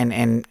first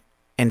and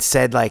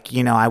said like,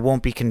 you know, I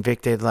won't be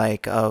convicted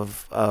like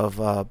of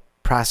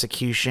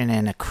prosecution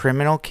in a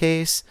criminal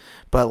case,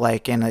 but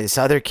like in this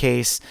other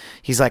case,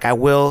 he's like, I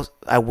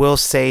will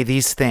say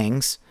these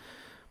things,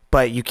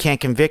 but you can't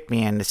convict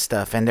me in this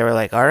stuff. And they were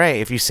like, all right,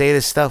 if you say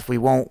this stuff, we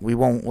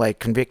won't like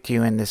convict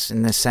you in this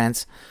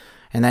sense.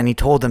 And then he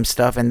told them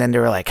stuff, and then they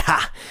were like,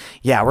 ha,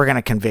 yeah, we're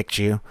gonna convict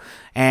you.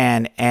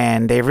 And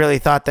they really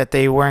thought that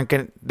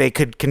they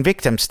could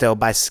convict him still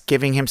by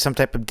giving him some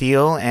type of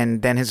deal.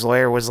 And then his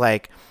lawyer was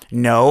like,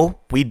 no,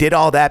 we did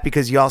all that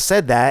because y'all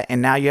said that,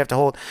 and now you have to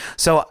hold.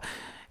 So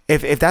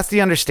if that's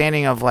the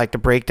understanding of like the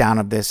breakdown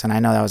of this, and I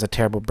know that was a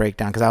terrible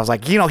breakdown because I was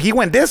like, you know, he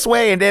went this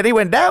way and then he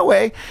went that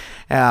way.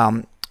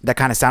 That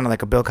kind of sounded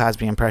like a Bill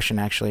Cosby impression,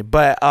 actually.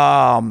 But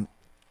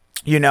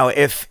you know,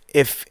 if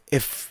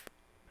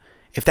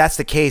that's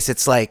the case,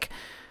 it's like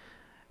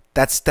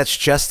that's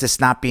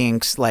justice not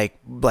being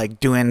like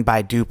doing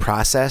by due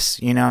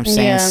process. You know what I'm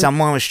saying? Yeah.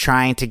 Someone was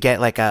trying to get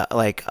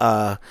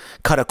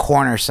cut a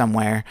corner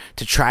somewhere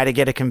to try to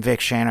get a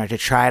conviction or to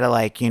try to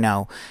like, you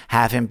know,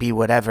 have him be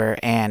whatever,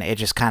 and it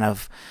just kind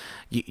of,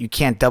 you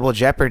can't double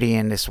jeopardy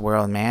in this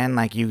world, man.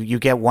 Like you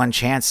get one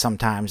chance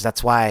sometimes.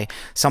 That's why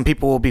some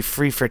people will be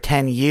free for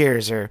 10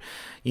 years or,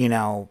 you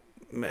know,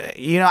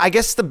 I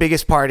guess the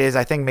biggest part is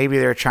I think maybe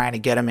they're trying to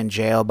get him in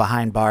jail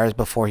behind bars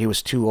before he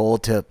was too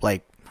old to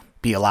like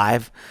be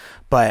alive.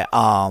 But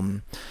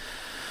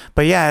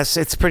yeah,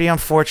 it's pretty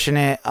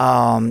unfortunate.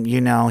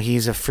 You know,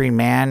 he's a free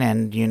man,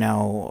 and, you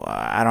know,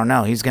 I don't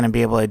know, he's going to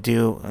be able to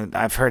do,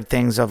 I've heard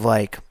things of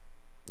like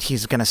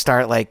he's gonna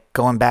start like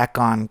going back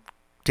on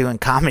doing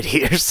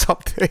comedy or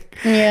something.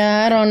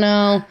 Yeah, I don't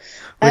know.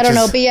 I don't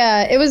know, but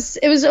yeah, it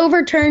was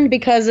overturned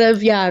because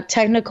of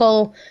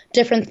technical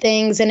different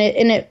things,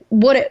 and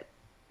what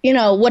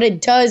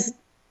it does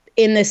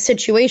in this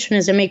situation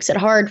is it makes it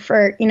hard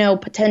for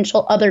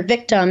potential other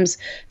victims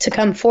to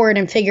come forward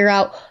and figure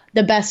out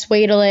the best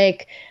way to,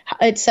 like,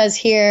 it says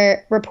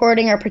here,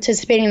 reporting or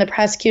participating in the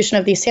prosecution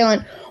of the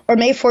assailant, or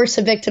may force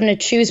a victim to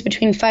choose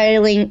between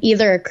filing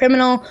either a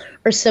criminal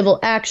or civil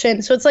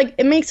action. So it's like,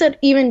 it makes it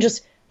even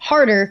just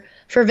harder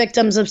for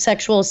victims of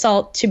sexual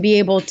assault to be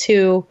able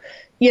to,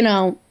 get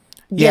like,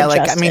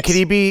 justice. I mean,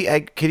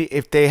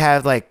 if they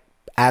have like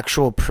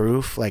actual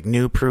proof, like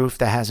new proof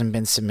that hasn't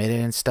been submitted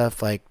and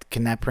stuff, like,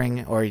 can that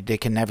bring, or they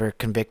can never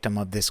convict them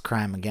of this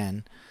crime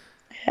again?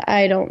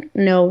 I don't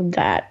know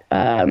that.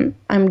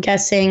 I'm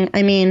guessing,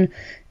 I mean,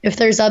 if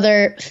there's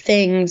other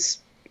things,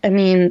 I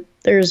mean,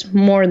 there's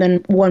more than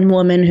one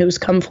woman who's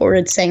come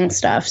forward saying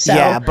stuff. So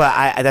yeah,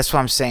 but that's what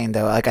I'm saying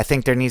though. Like, I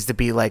think there needs to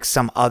be like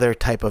some other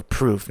type of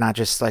proof, not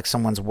just like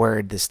someone's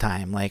word this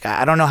time. Like,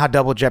 I don't know how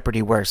double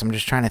jeopardy works. I'm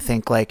just trying to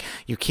think, like,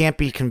 you can't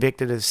be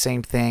convicted of the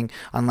same thing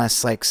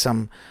unless like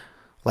some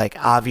like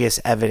obvious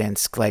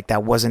evidence like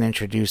that wasn't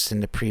introduced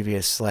in the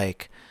previous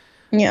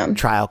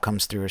trial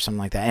comes through or something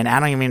like that. And I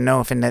don't even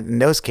know if in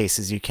those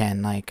cases you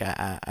can. Like,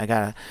 I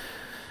gotta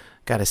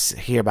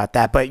hear about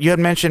that. But you had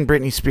mentioned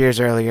Britney Spears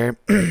earlier.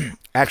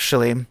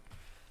 Actually,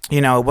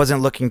 it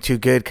wasn't looking too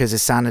good because it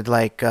sounded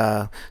like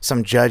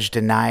some judge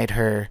denied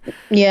her.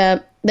 Yeah,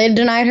 they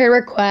denied her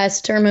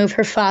request to remove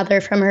her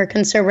father from her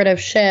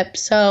conservatorship.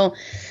 So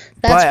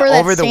that's where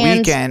that over the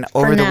stands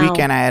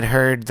weekend, I had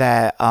heard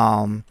that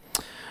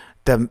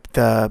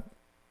the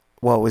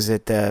what was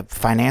it, the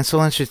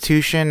financial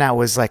institution that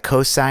was like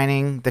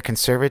co-signing the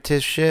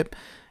conservatorship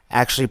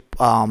actually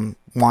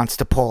wants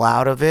to pull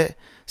out of it,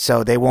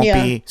 so they won't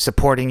be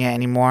supporting it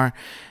anymore.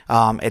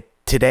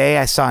 Today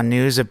I saw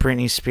news of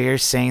Britney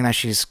Spears saying that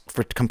she's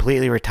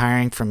completely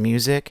retiring from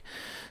music.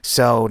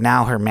 So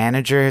now her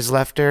manager has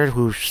left her,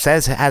 who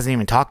says hasn't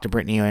even talked to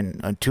Britney in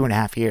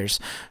 2.5 years.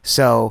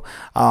 So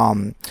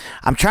I'm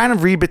trying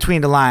to read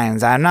between the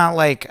lines. I'm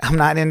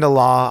not into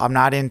law.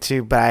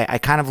 But I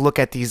kind of look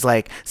at these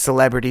like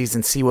celebrities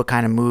and see what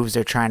kind of moves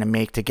they're trying to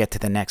make to get to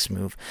the next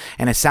move.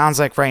 And it sounds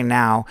like right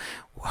now,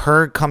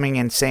 her coming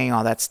and saying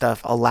all that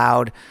stuff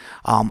allowed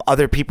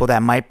other people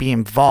that might be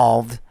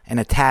involved and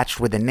attached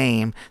with a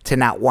name to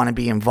not want to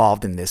be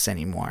involved in this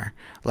anymore.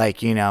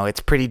 Like,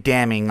 it's pretty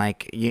damning.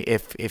 Like,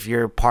 if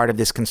you're part of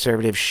this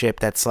conservative ship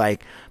that's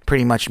like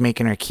pretty much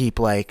making her keep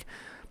like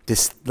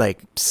this, like,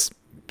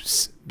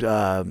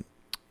 what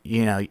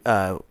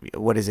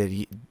is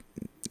it?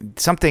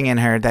 Something in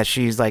her that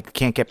she's like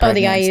can't get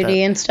pregnant. Oh, the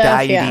IUD and stuff.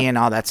 The IUD and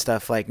all that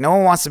stuff. Like, no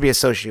one wants to be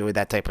associated with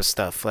that type of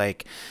stuff.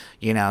 Like,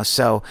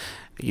 so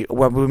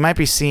what we might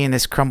be seeing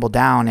this crumble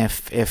down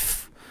if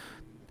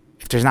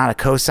there's not a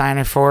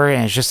co-signer for it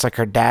and it's just like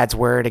her dad's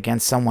word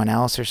against someone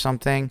else or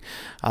something.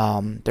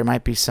 There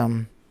might be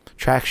some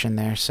traction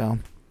there. So.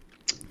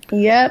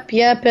 Yep.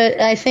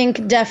 I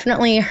think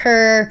definitely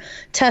her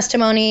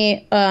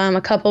testimony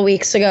a couple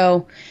weeks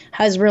ago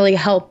has really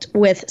helped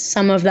with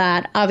some of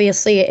that.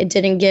 Obviously, it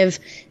didn't give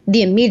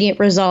the immediate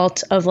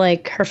result of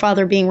like her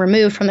father being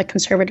removed from the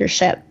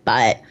conservatorship,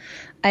 but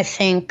I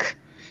think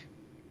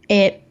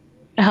it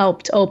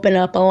helped open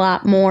up a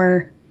lot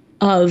more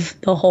of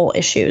the whole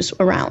issues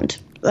around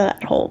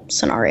that whole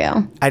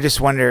scenario. I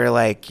just wonder,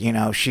 like,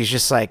 she's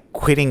just like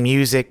quitting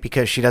music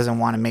because she doesn't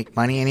want to make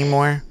money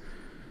anymore.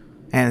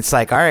 And it's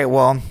like, all right,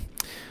 well,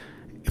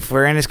 if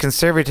we're in this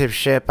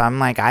conservatorship, I'm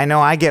like, I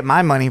know I get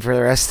my money for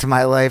the rest of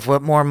my life.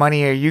 What more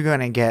money are you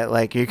going to get?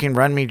 Like, you can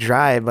run me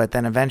dry, but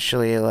then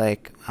eventually,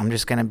 like, I'm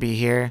just going to be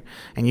here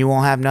and you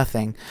won't have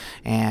nothing.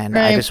 And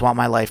right. I just want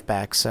my life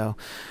back. So,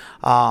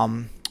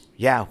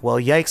 yeah, well,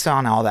 yikes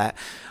on all that.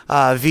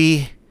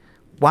 V,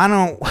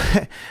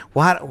 I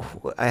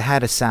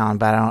had a sound,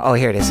 but I don't, oh,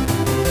 here it is.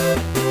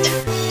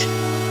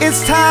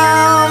 It's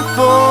time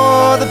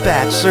for the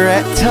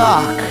Bachelorette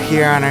Talk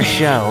here on our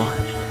show.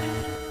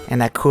 And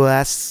that cool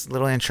ass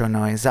little intro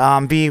noise.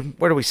 V,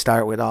 where do we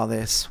start with all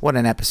this? What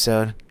an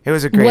episode. It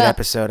was a great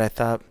episode, I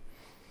thought.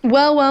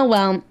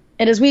 Well.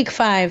 It is week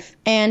 5.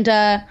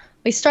 And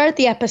we start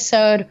the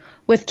episode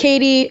with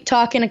Katie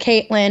talking to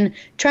Caitlyn,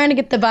 trying to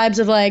get the vibes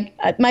of like,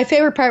 my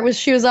favorite part was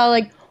she was all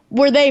like,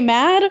 were they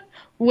mad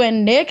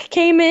when Nick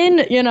came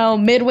in,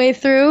 midway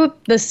through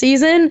the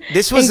season?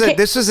 This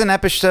was an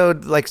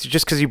episode, like,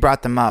 just because you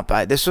brought them up,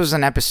 this was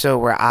an episode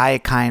where I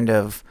kind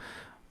of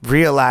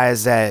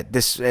realized that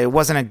it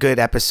wasn't a good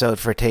episode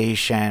for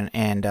Taisha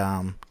and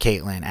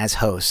Caitlyn as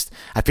hosts.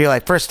 I feel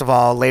like, first of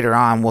all, later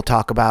on we'll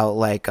talk about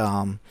like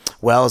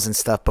Wells and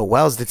stuff, but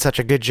Wells did such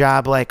a good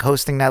job like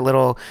hosting that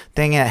little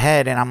thing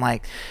ahead, and I'm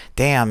like,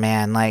 damn,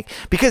 man, like,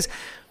 because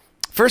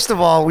first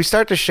of all, we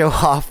start the show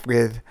off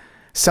with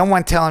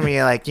someone telling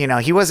me like,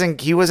 he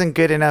wasn't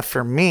good enough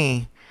for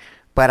me,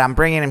 but I'm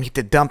bringing him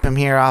to dump him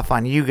here off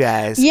on you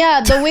guys.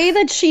 Yeah, the way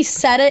that she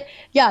said it.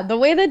 Yeah, the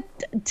way that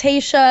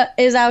Taisha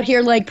is out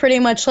here, like, pretty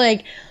much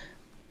like,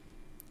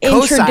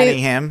 co-signing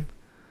him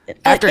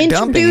after dumping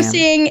him.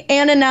 Introducing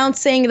and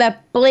announcing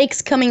that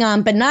Blake's coming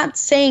on, but not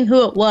saying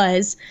who it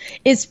was.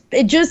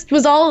 It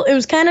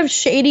was kind of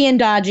shady and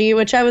dodgy,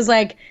 which I was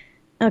like,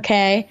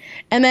 okay.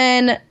 And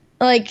then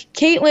like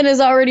Caitlyn is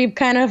already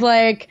kind of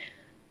like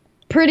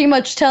pretty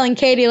much telling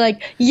Katie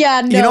like,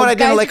 yeah, no. You know what I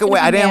didn't like?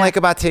 I didn't like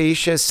about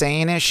Taisha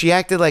saying it. She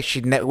acted like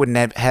she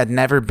had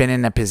never been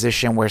in a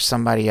position where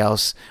somebody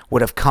else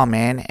would have come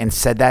in and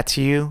said that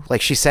to you.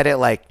 Like she said it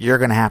like you're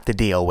gonna have to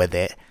deal with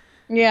it.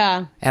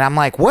 Yeah. And I'm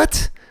like,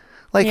 what?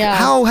 Like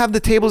how have the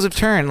tables have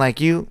turned? Like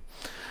you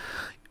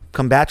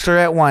come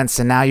Bachelorette once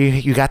and now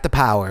you got the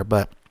power.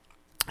 But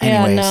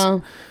anyways. Yeah,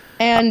 no.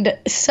 And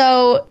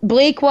so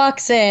Blake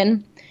walks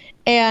in,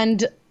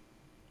 and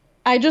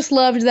I just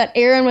loved that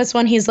Aaron was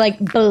when he's like,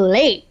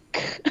 Blake.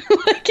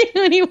 Like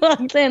when he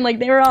walked in, like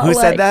they were all Who like,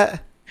 said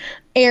that?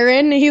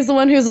 Aaron. He's the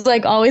one who's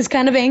like always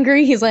kind of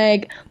angry. He's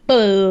like,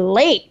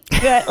 Blake,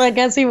 like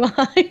as he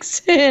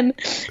walks in.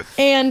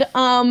 And,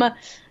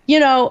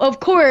 of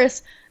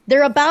course,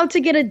 they're about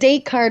to get a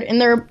date card, and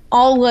they're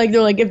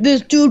like, if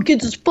this dude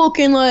gets his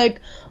fucking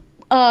like,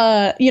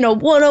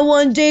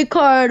 one-on-one date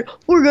card,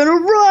 we're gonna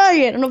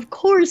riot. And of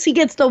course he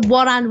gets the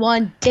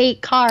one-on-one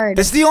date card.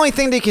 It's the only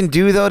thing they can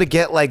do though to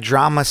get like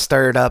drama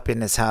stirred up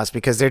in this house,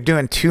 because they're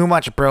doing too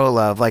much bro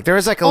love. Like there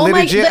was like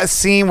a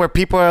scene where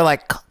people are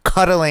like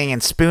cuddling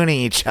and spooning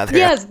each other.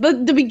 Yes,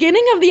 the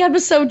beginning of the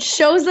episode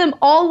shows them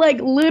all like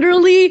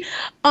literally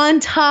on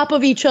top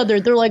of each other.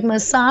 They're like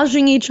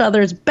massaging each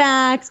other's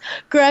backs.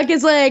 Greg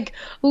is like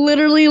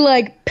literally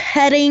like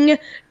petting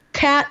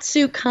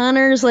Katsu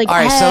Connor's like. All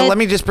right, head. so let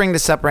me just bring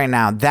this up right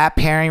now. That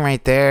pairing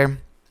right there,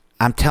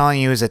 I'm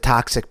telling you, is a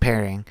toxic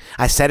pairing.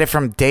 I said it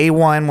from day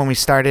one when we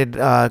started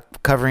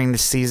covering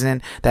this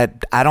season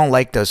that I don't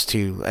like those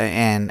two.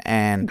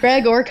 And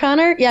Greg or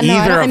Connor? Yeah,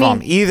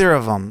 no, either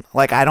of them.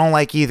 Like I don't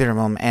like either of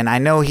them. And I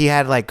know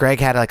Greg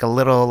had like a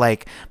little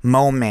like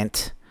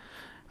moment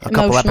a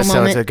couple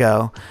episodes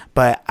ago,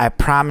 but I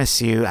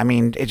promise you, I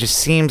mean, it just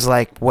seems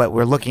like what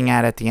we're looking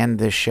at the end of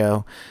this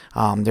show.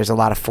 There's a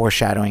lot of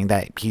foreshadowing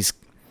that he's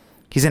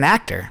an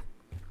actor.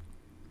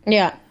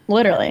 Yeah,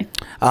 literally.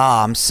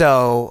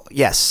 So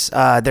yes,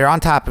 they're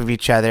on top of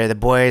each other. The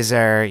boys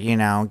are,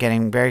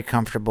 getting very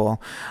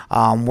comfortable.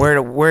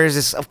 Where is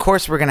this? Of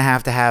course, we're gonna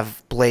have to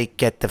have Blake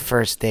get the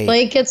first date.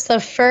 Blake gets the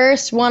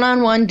first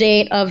one-on-one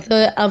date of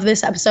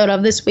this episode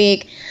of this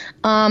week.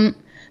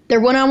 Their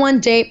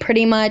one-on-one date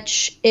pretty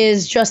much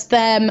is just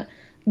them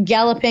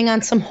galloping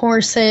on some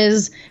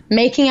horses,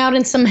 making out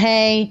in some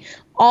hay,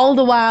 all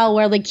the while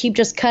where they keep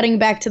just cutting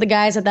back to the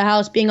guys at the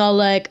house being all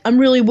like, I'm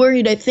really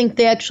worried. I think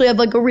they actually have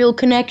like a real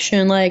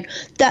connection. Like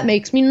that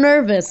makes me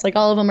nervous. Like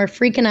all of them are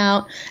freaking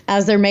out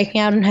as they're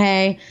making out in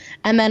hay.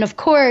 And then of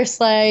course,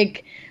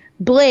 like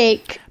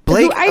Blake,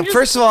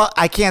 first of all,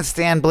 I can't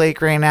stand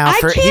Blake right now. I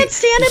can't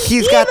stand him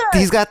either.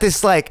 He's got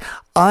this like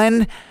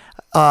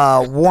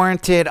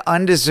warranted,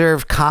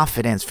 undeserved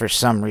confidence for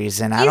some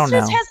reason. I don't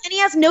know. He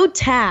has no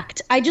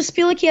tact. I just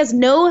feel like he has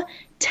no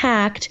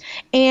tact,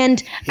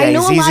 and yeah, I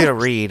know he's easy to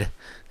read.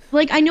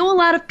 Like I know a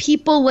lot of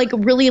people like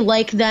really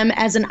like them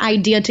as an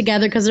idea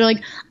together because they're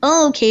like,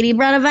 oh, Katie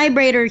brought a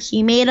vibrator,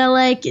 he made a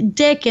like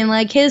dick in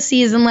like his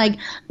season, like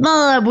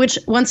blah, which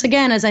once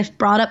again, as I've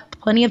brought up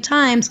plenty of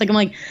times, like I'm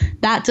like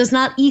that does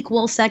not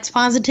equal sex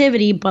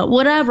positivity, but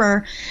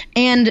whatever.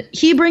 And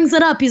he brings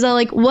it up. He's all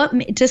like,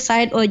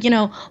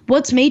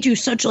 what's made you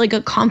such like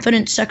a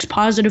confident sex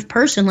positive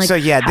person? Like, so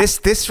yeah,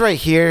 this right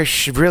here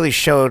really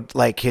showed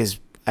like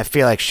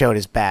showed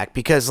his back,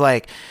 because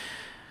like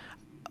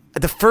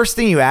the first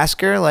thing you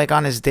ask her like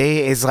on his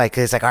date is like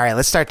all right,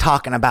 let's start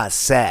talking about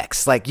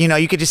sex. Like,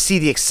 you could just see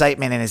the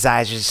excitement in his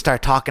eyes, just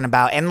start talking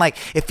about, and like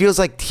it feels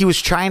like he was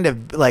trying to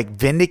like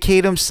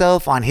vindicate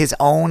himself on his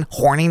own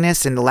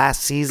horniness in the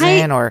last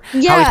season how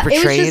he's portrayed.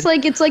 It was just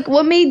like, it's like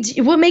what makes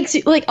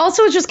you like,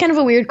 also it's just kind of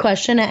a weird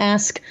question to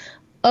ask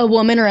a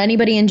woman or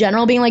anybody in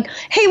general, being like,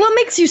 hey, what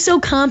makes you so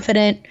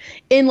confident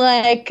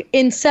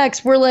in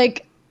sex? We're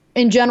like,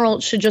 in general,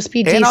 it should just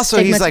be and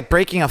also he's like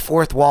breaking a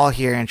fourth wall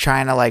here and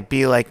trying to like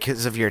be like,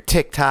 because of your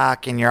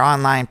TikTok and your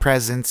online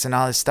presence and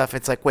all this stuff.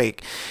 It's like,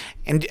 wait,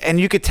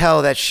 and you could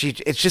tell that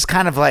it's just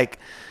kind of like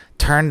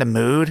turned the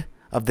mood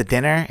of the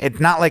dinner. It's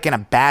not like in a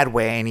bad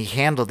way, and he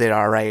handled it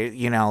all right.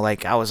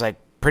 Like I was like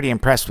pretty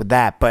impressed with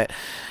that, but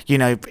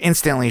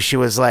instantly she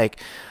was like,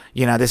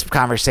 this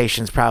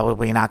conversation's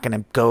probably not going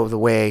to go the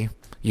way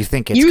you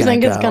think it's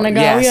gonna go.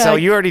 Yeah, so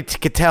you already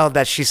could tell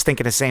that she's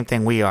thinking the same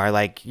thing we are.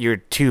 Like, you're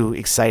too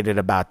excited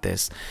about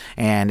this,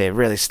 and it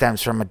really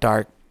stems from a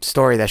dark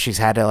story that she's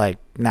had to like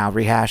now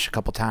rehash a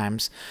couple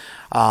times.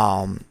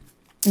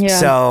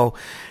 So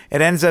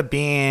it ends up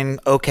being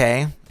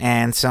okay,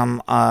 and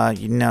some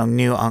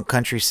new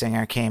country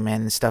singer came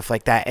in and stuff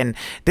like that. And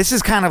this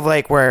is kind of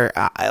like where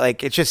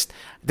it's just,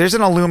 there's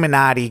an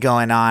Illuminati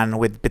going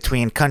on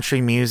between country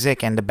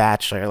music and The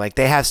Bachelor. Like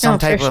they have some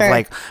type of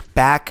like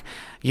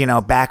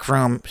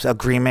backroom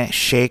agreement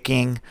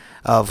shaking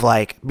of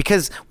like,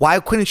 because why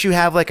couldn't you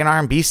have like an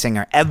R&B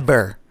singer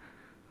ever?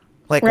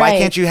 Like, why Right.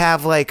 can't you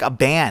have like a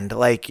band,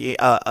 like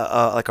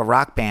like a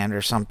rock band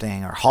or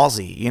something, or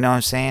Halsey? You know what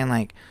I'm saying?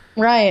 Like,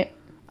 Right.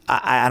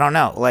 I don't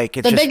know. Like,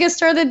 it's The just biggest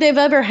star that they've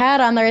ever had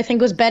on there, I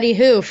think, was Betty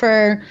Who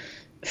for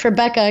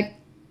Becca.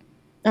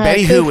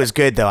 Betty Who Who was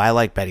good though. I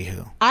like Betty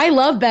Who. I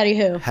love Betty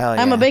Who. Hell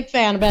I'm yeah. a big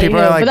fan of Betty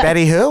People Who. are like, but that-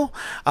 Betty Who?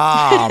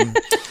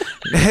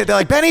 They're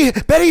like,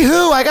 Betty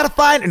Who? I gotta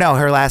find. No,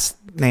 her last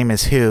name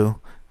is Who,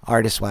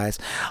 artist wise.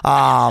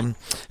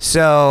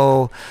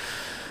 So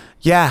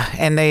yeah,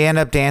 and they end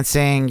up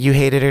dancing. You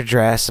hated her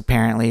dress,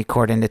 apparently,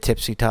 according to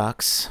Tipsy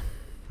Talks.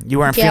 You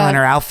weren't Yeah. feeling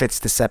her outfits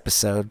this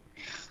episode,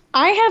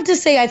 I have to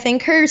say, I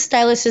think her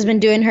stylist has been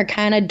doing her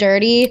kind of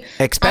dirty.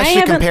 I especially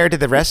haven't- compared to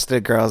the rest of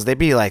the girls. They'd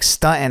be like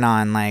stunting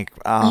on like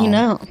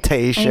know.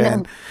 Taisha I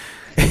know.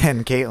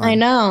 and Caitlyn.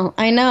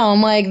 I know.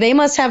 I'm like, they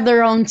must have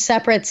their own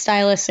separate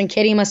stylist, and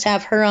Katie must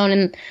have her own.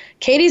 And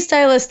Katie's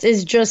stylist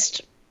is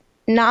just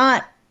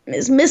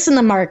is missing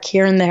the mark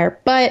here and there.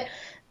 But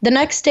the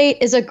next date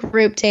is a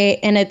group date,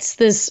 and it's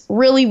this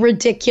really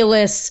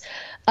ridiculous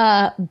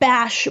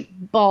bash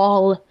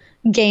ball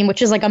game,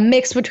 which is like a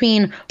mix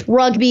between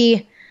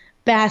rugby,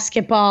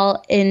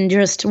 basketball, and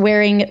just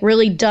wearing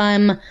really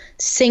dumb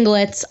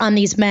singlets on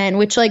these men,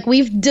 which, like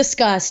we've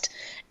discussed,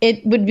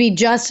 it would be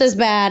just as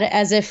bad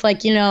as if,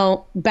 like, you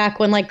know, back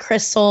when like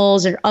Chris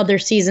Soules or other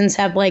seasons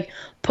have like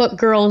put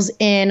girls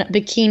in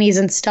bikinis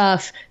and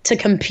stuff to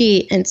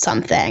compete in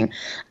something.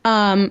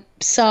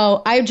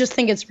 So I just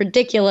think it's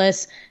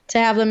ridiculous to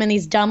have them in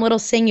these dumb little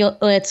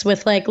singlets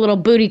with like little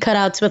booty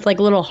cutouts with like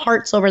little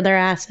hearts over their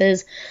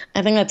asses.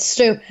 I think that's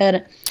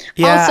stupid.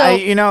 Yeah,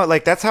 Also,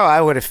 like that's how I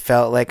would have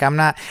felt. Like I'm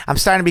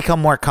starting to become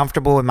more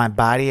comfortable with my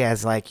body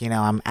as like, you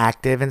know, I'm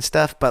active and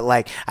stuff. But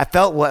like I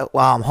felt what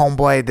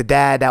homeboy, the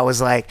dad, that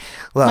was like,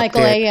 look,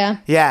 Michael dude, A, yeah.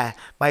 Yeah.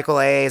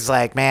 Michael A is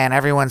like, man,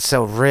 everyone's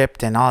so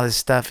ripped and all this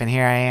stuff. And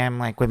here I am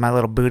like with my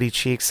little booty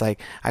cheeks. Like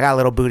I got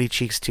little booty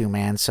cheeks too,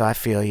 man. So I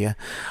feel you.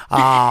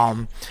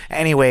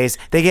 Anyways,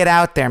 they get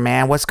out there,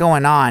 man. What's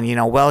going on? You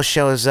know, Wells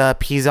shows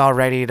up. He's all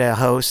ready to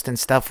host and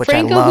stuff, which I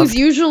Franco, love. who's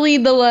usually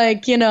the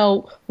like, you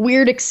know,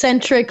 weird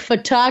eccentric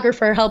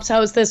photographer, helps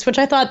host this, which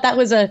I thought that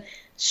was a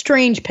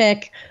strange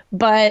pick,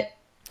 but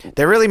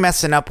They're really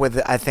messing up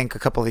with, I think, a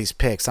couple of these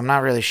picks. I'm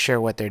not really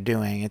sure what they're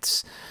doing.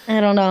 It's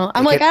I don't know.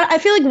 I'm like, I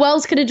feel like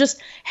Wells could have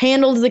just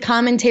handled the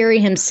commentary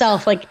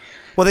himself. Like,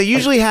 well, they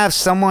usually have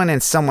someone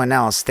and someone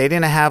else. They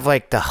didn't have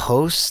like the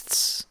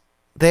hosts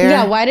there.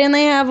 yeah, why didn't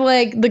they have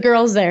like the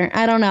girls there?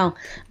 I don't know.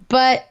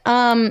 But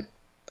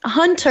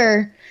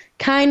Hunter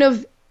kind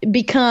of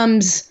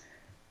becomes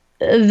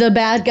the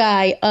bad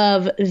guy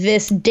of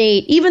this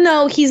date, even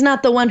though he's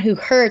not the one who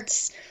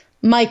hurts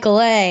Michael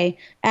A.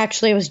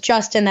 Actually, it was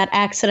Justin that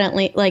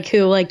accidentally, like,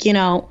 who, like, you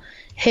know,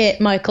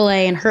 hit Michael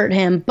A. and hurt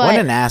him. But What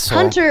an asshole.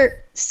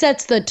 Hunter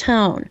sets the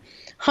tone.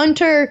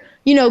 Hunter,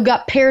 you know,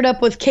 got paired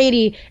up with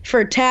Katie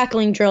for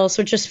tackling drills,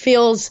 so it just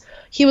feels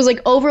he was like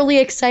overly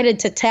excited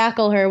to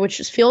tackle her, which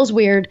just feels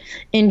weird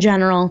in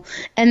general.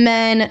 And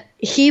then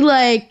he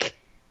like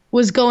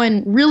was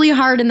going really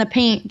hard in the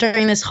paint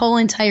during this whole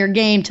entire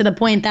game, to the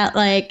point that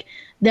like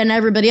then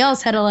everybody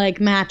else had to like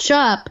match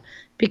up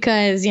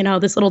because, you know,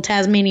 this little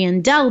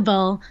Tasmanian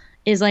devil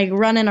is like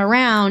running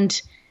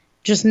around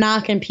just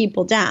knocking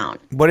people down.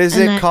 What is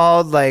And it then-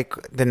 called? Like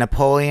the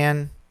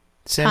Napoleon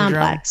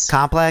syndrome?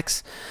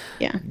 Complex.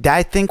 Yeah.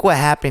 I think what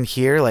happened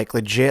here, like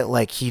legit,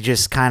 like he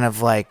just kind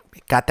of like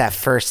got that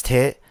first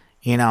hit.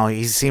 You know,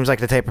 he seems like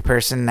the type of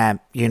person that,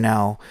 you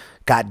know,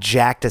 got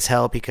jacked as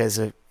hell because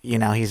of, you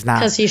know, he's not,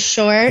 Because he's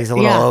short. he's a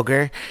little yeah.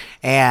 ogre.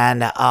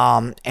 And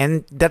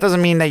that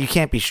doesn't mean that you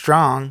can't be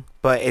strong,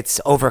 but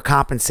it's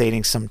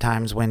overcompensating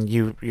sometimes when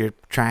you're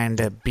trying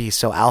to be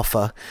so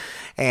alpha.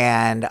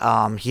 And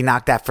he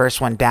knocked that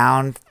first one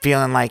down,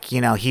 feeling like,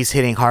 you know, he's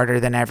hitting harder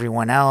than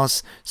everyone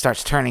else,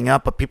 starts turning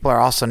up, but people are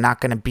also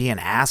not going to be an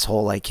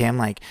asshole like him.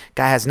 Like,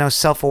 guy has no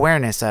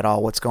self-awareness at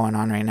all what's going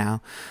on right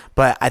now.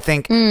 But I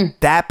think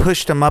that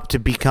pushed him up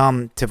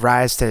to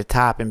rise to the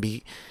top and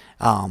be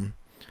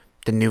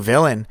the new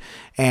villain.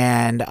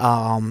 And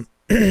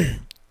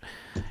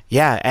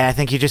yeah, and I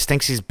think he just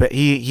thinks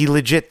he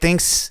legit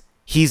thinks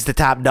he's the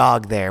top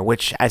dog there,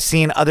 which I've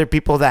seen other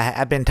people that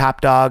have been top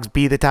dogs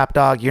be the top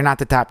dog. You're not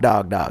the top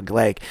dog.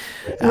 Like,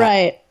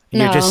 Right.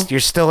 you're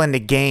still in the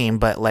game,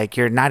 but like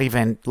you're not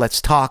even,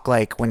 let's talk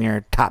like when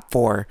you're top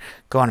 4,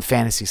 go on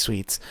fantasy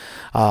suites.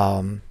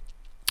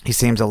 He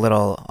seems a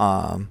little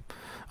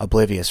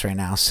oblivious right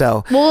now.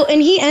 So Well,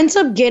 and he ends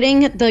up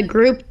getting the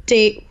group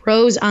date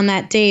rose on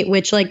that date,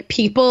 which like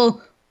people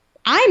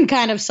I'm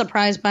kind of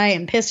surprised by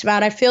and pissed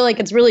about. I feel like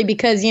it's really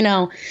because, you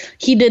know,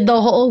 he did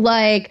the whole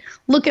like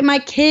look at my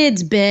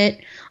kids bit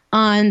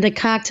on the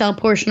cocktail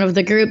portion of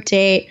the group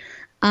date.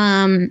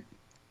 But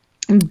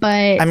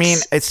I mean,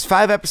 it's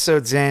 5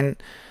 episodes in.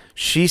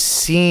 She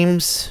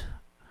seems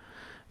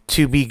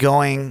to be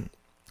giving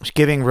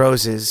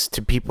roses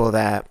to people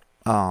that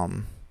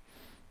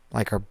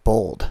like are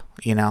bold,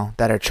 you know,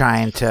 that are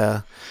trying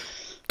to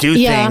do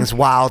Yeah. things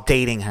while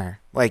dating her.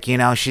 Like, you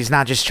know, she's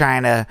not just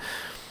trying to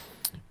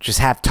just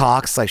have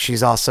talks. Like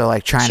she's also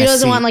like trying She to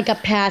doesn't see. want like a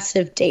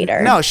passive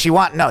dater. No, she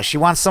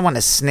wants someone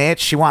to snitch.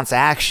 She wants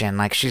action.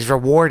 Like she's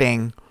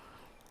rewarding,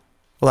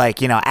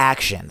 like,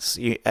 actions.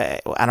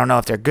 I don't know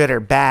if they're good or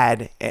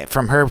bad.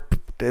 From her,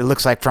 it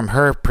looks like from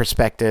her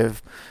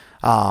perspective,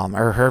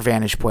 or her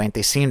vantage point,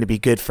 they seem to be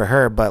good for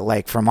her. But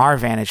like from our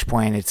vantage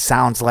point, it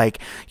sounds like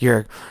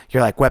you're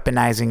like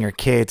weaponizing your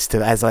kids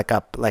as like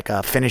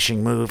a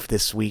finishing move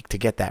this week to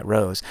get that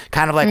rose.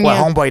 Kind of like what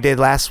Homeboy did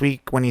last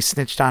week when he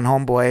snitched on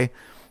Homeboy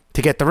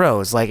to get the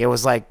rose. Like it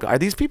was like, are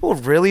these people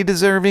really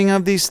deserving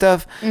of these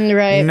stuff?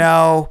 Right.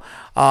 No.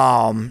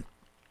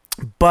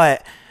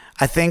 But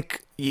I think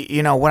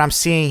what I'm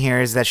seeing here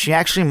is that she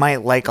actually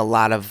might like a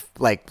lot of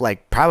like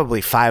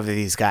probably 5 of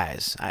these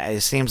guys.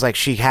 It seems like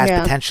she has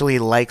potentially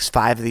likes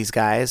 5 of these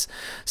guys.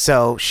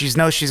 So she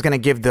knows she's going to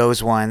give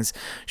those ones.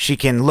 She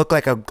can look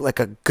like a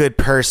good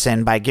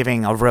person by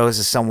giving a rose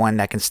to someone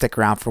that can stick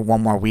around for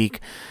one more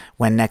week,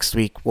 when next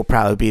week will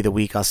probably be the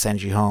week I'll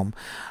send you home.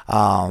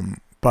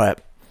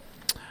 But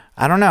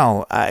I don't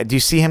know. Do you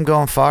see him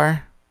going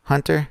far,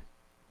 Hunter?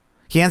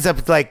 He ends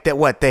up like that.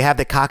 What, they have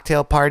the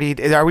cocktail party?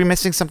 Are we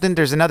missing something?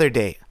 There's another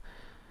date.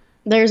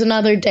 There's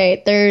another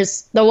date.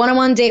 There's the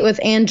one-on-one date with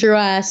Andrew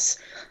S.,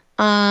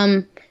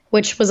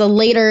 which was a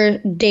later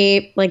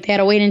date. Like they had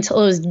to wait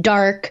until it was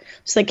dark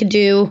so they could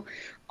do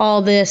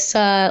all this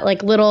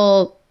like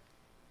little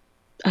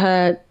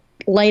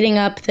lighting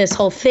up this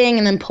whole thing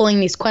and then pulling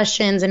these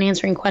questions and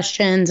answering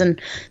questions.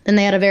 And then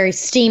they had a very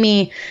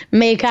steamy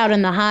make out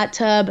in the hot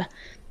tub,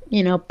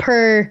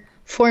 per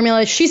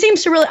formula. She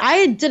seems to really,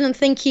 I didn't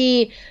think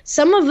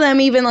some of them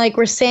even like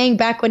were saying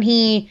back when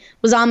he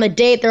was on the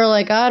date, they're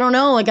like, I don't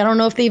know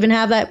if they even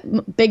have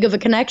that big of a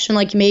connection,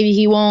 like maybe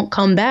he won't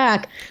come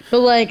back,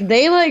 but like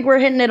they like were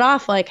hitting it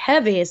off like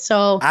heavy.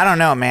 So I don't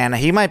know, man.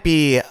 He might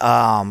be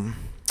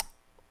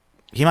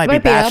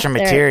bachelor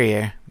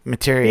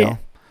material.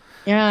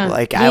 Yeah.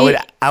 Like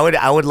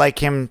I would like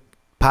him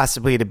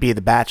possibly to be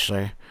the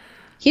Bachelor.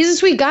 He's a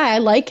sweet guy. I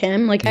like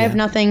him. Like I have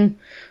nothing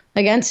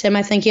against him.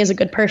 I think he has a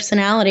good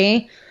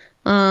personality.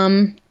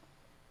 And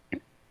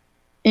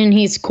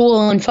he's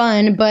cool and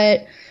fun,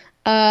 but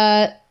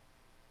the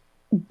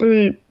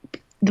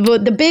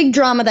big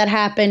drama that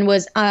happened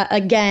was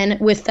again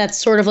with that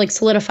sort of like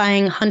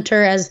solidifying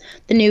Hunter as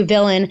the new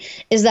villain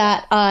is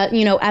that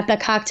at the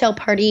cocktail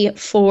party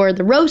for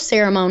the rose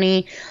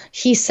ceremony,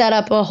 he set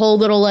up a whole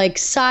little like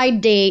side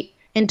date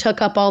and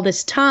took up all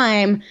this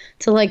time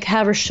to like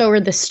have her show her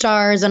the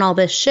stars and all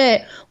this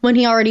shit when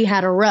he already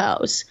had a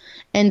rose.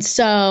 And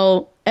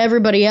so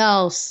everybody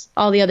else,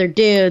 all the other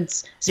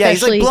dudes, especially,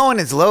 he's like blowing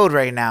his load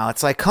right now.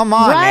 It's like, come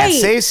on, man,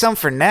 save some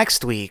for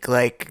next week.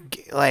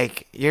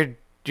 Like you're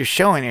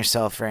showing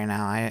yourself right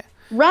now.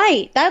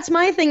 Right. That's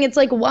my thing. It's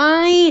like,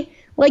 why?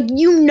 Like,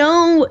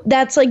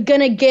 that's like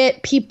gonna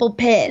get people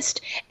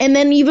pissed. And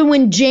then even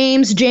when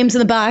James in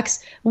the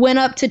box went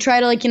up to try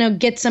to like,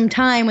 get some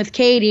time with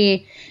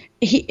Katie,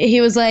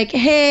 he was like,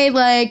 hey,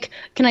 like,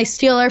 can I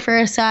steal her for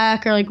a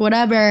sec or like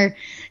whatever?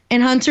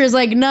 And Hunter's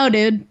like, no,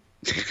 dude.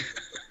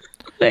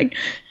 Like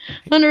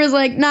Hunter was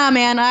like, nah,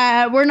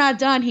 man, we're not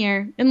done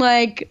here. And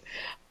like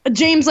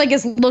James like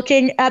is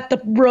looking at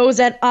the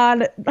rosette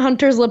on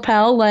Hunter's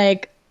lapel,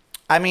 like,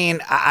 I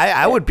mean,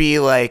 I would be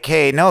like,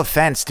 hey, no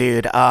offense,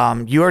 dude.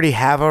 You already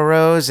have a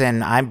rose,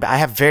 and I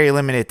have very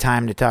limited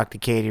time to talk to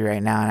Katie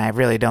right now, and I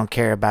really don't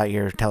care about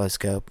your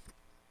telescope.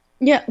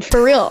 Yeah,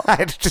 for real.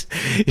 I just,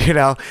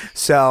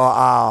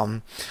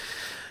 so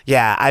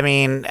yeah. I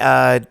mean,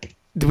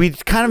 we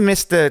kind of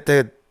missed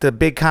the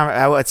big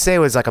I would say it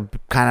was like a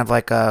kind of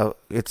like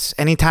it's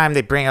anytime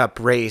they bring up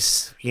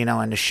race, in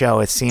the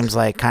show, it seems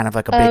like kind of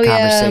like a big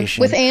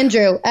conversation. With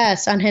Andrew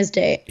S. on his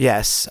date.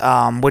 Yes.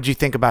 What'd you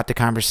think about the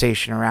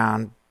conversation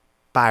around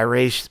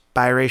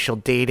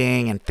biracial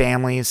dating and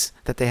families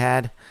that they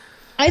had?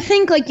 I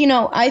think like,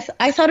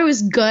 I thought it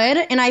was good,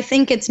 and I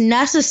think it's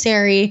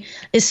necessary,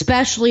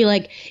 especially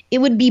like it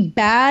would be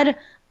bad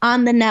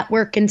on the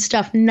network and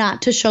stuff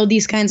not to show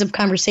these kinds of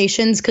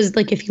conversations, because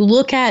like if you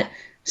look at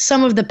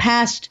some of the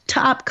past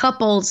top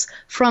couples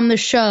from the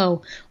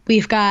show,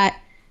 we've got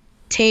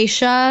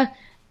Tayshia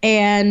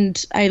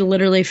and I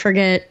literally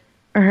forget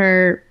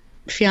her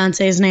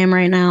fiance's name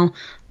right now,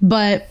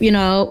 but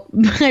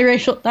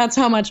biracial, that's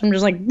how much I'm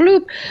just like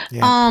bloop.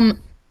 Yeah.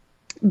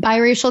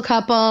 Biracial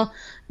couple.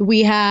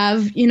 We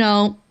have,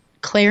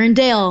 Claire and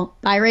Dale,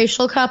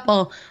 biracial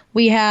couple.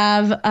 We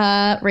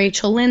have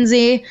Rachel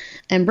Lindsay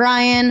and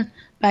Brian,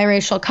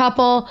 biracial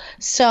couple.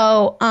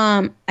 So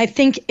I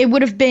think it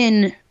would have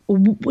been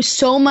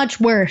so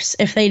much worse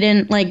if they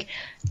didn't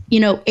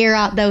air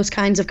out those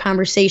kinds of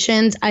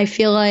conversations. I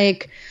feel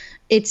like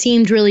it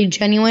seemed really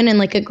genuine and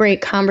like a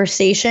great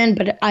conversation,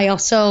 but I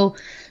also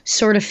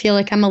sort of feel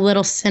like I'm a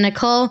little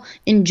cynical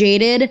and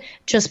jaded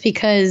just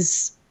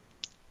because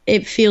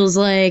it feels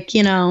like,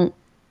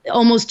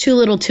 almost too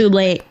little too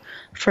late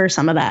for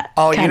some of that.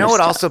 Oh, you know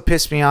what also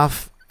pissed me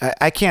off?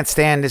 I can't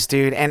stand this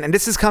dude, and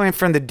this is coming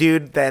from the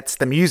dude that's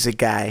the music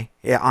guy.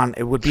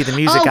 It would be the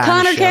music guy. Oh,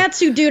 Connor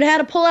Katsu, dude, had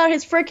to pull out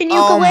his freaking ukulele.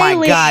 Oh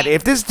my god!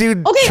 If this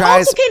dude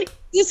tries, also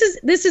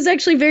this is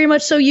actually very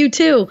much so you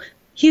too.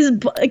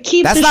 Keeps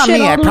That's his not shit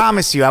me. I all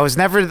promise you. I was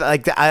never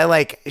like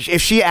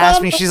if she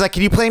asked me, she's like,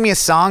 "Can you play me a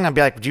song?" I'd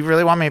be like, "Do you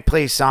really want me to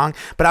play a song?"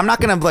 But I'm not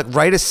gonna like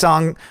write a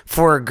song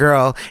for a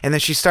girl, and then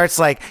she starts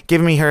like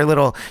giving me her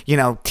little,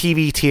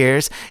 TV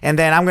tears, and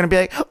then I'm gonna be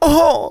like,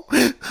 "Oh,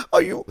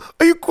 are you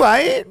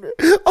crying?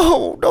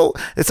 Oh no!"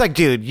 It's like,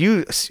 dude,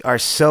 you are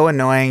so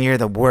annoying. You're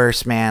the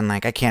worst, man.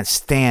 Like I can't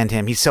stand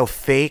him. He's so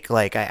fake.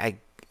 Like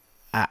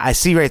I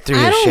see right through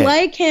his I don't shit.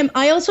 like him.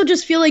 I also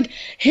just feel like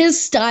his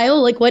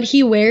style, like what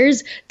he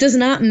wears, does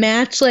not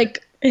match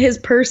like his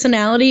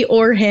personality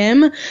or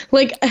him.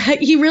 Like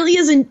he really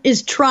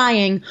is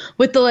trying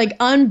with the like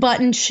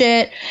unbuttoned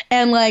shit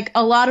and like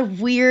a lot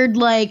of weird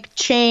like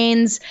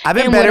chains. I've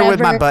been and better with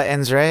my whatever.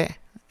 buttons, right?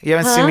 You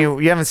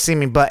haven't seen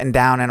me button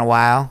down in a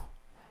while.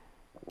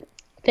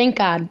 Thank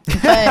God.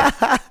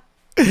 But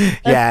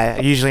Yeah,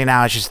 usually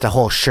now it's just the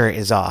whole shirt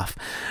is off.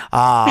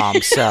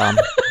 So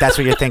that's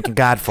what you're thanking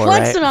God for,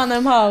 flexing right? on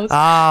them hoes.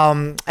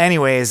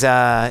 Anyways,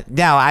 no,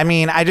 I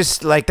mean, I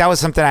just like that was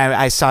something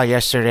I saw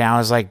yesterday. And I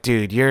was like,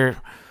 dude, you're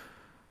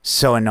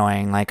so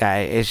annoying. Like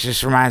it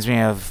just reminds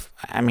me of,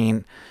 I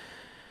mean,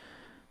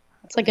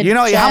 It's like a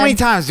how many dead-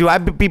 times do I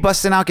be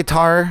busting out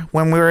guitar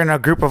when we were in a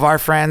group of our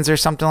friends or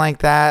something like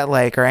that,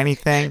 like, or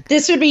anything?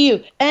 This would be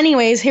you.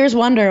 Anyways, here's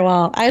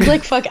Wonderwall. I'd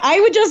like fuck. I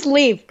would just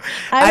leave.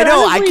 I would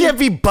know I honestly- can't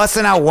be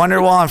busting out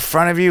Wonderwall in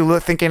front of you,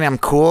 thinking I'm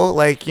cool,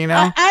 like,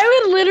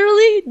 I would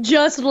literally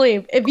just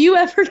leave. If you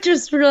ever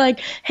just were like,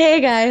 "Hey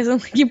guys," and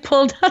like you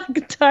pulled out a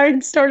guitar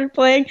and started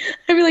playing,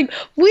 I'd be like,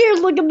 "Weird.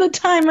 Look at the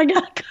time. I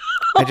gotta go."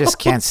 I just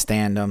can't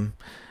stand them,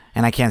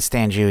 and I can't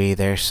stand you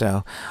either.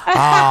 So,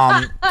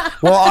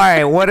 well, all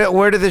right.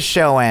 Where did the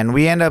show end?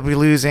 We end up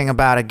losing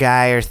about a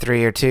guy or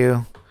three or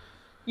two.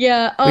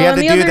 Yeah. We have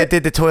the dude other- that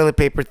did the toilet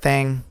paper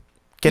thing.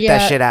 Get Yeah.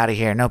 that shit out of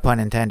here. No pun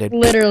intended.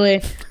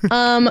 Literally.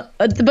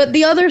 But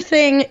the other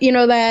thing,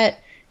 that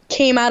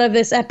came out of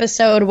this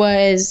episode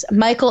was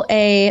Michael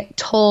A.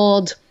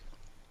 told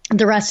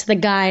the rest of the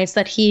guys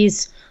that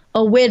he's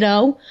a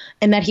widow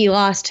and that he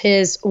lost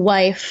his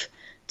wife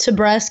to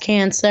breast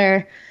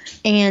cancer.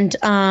 And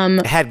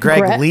It had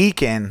Greg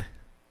leaking.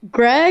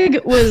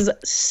 Greg was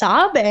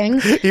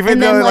sobbing. Even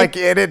and though then, like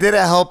it didn't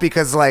help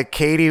because like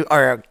Katie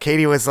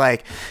was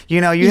like,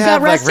 you got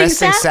have like resting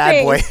resting sad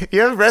sad boy. face.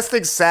 You have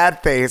resting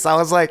sad face. I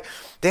was like,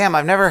 damn,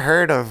 I've never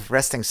heard of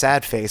resting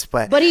sad face,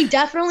 but he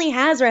definitely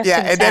has resting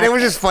yeah, and then it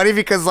was just funny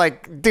because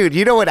like, dude,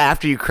 you know what?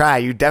 After you cry,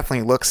 you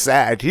definitely look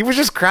sad. He was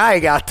just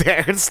crying out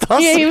there and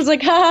stuff. Yeah, he was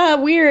like,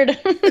 haha, weird.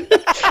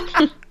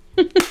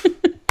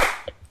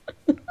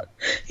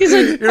 He's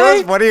like, You know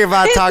what's funny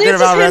about talking this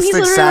is about him. He's resting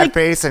literally sad like,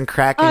 face and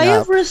cracking I up?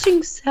 have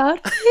resting sad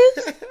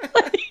face.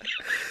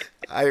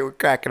 I was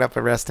cracking up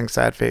a resting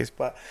sad face,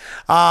 but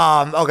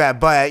okay,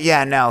 but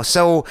yeah, no.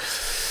 So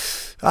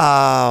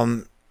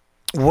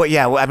what?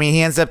 Yeah, I mean,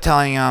 he ends up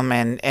telling him,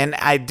 and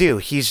I do.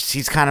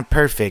 He's kind of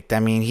perfect. I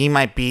mean, he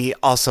might be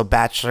also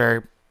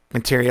bachelor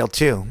material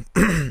too,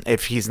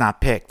 if he's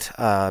not picked,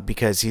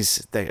 because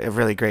he's a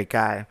really great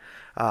guy.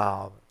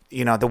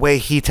 The way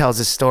he tells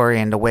his story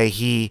and the way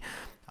he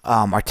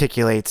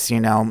articulates,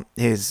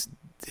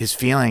 his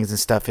feelings and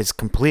stuff is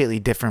completely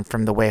different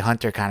from the way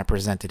Hunter kind of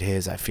presented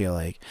his. I feel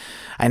like,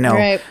 I know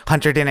Right.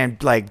 Hunter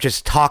didn't like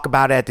just talk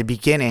about it at the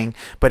beginning,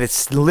 but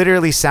it's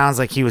literally sounds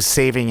like he was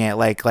saving it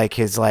like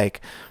his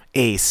like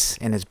ace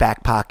in his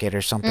back pocket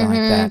or something like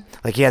that.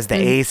 Like he has the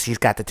ace, he's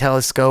got the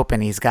telescope,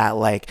 and he's got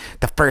like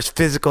the first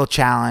physical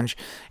challenge,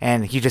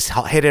 and he just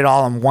hit it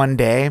all in one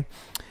day.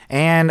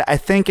 And I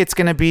think it's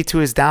going to be to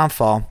his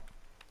downfall.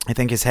 I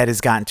think his head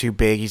has gotten too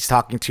big. He's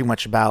talking too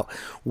much about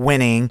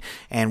winning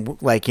and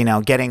like,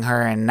 getting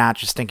her and not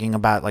just thinking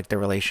about like the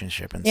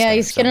relationship and stuff. Yeah,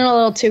 he's getting a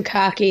little too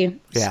cocky.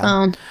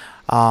 Yeah.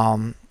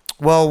 So.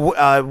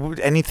 Well,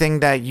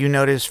 anything that you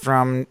noticed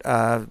from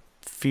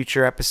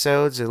future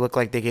episodes? It looked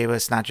like they gave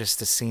us not just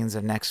the scenes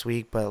of next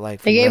week, but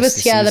like They gave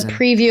us, the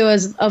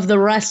preview of the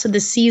rest of the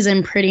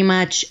season pretty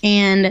much.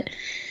 And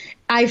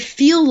I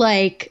feel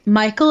like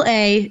Michael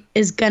A.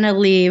 is going to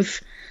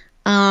leave.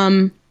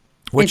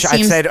 Which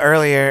I said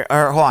earlier,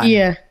 or hold on.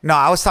 Yeah. No,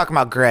 I was talking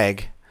about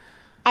Greg.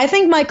 I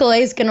think Michael A.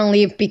 is going to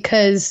leave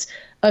because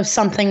of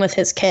something with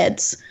his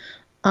kids.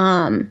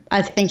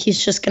 I think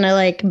he's just going to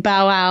like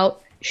bow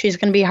out. She's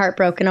going to be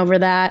heartbroken over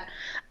that.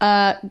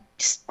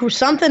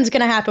 Something's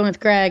going to happen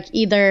with Greg.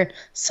 Either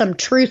some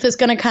truth is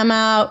going to come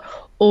out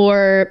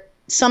or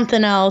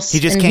something else. He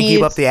just and can't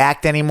keep up the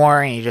act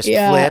anymore, and he just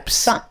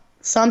flips.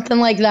 Something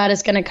like that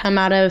is going to come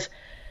out of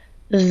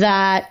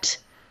that.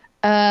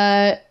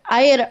 I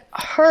had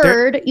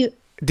heard.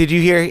 Did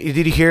you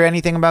hear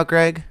anything about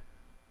Greg?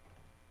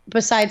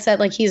 Besides that,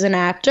 like he's an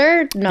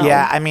actor? No.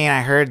 Yeah, I mean,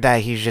 I heard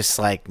that he's just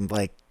like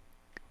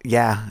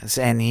yeah,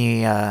 and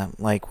he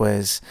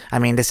was. I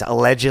mean, this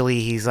allegedly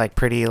he's like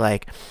pretty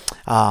like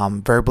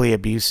verbally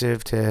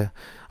abusive to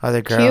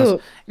other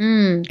girls.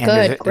 Cute.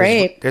 Good.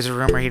 Great. There's a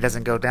rumor he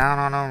doesn't go down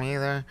on them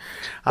either.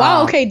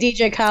 Wow. Okay,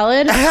 DJ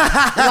Khaled.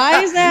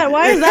 Why is that?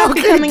 Why is that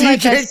Okay, becoming like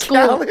DJ a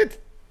school? Khaled.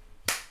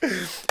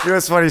 It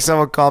was funny.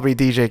 Someone called me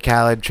DJ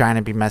Khaled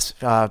trying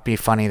to be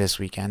funny this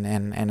weekend,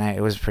 and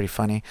it was pretty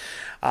funny.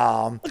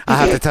 I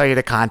have to tell you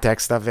the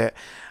context of it.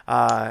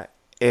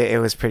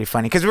 It was pretty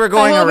funny because we were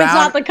going around. It's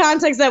not the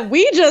context that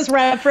we just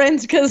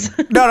referenced. Because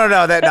no,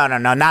 not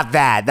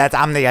that. That's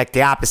I'm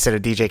the opposite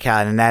of DJ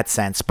Khaled in that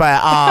sense.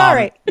 But all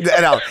right,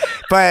 no,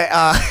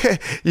 but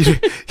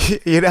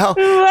you know,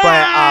 but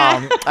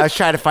I was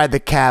trying to find the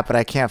cap, but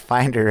I can't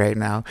find it right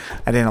now.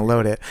 I didn't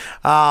load it.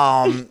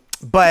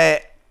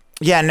 But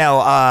yeah,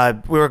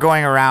 no, we were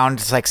going around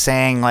just like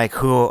saying like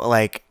who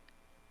like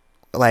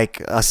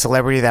a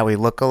celebrity that we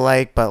look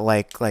alike, but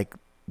like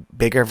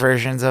bigger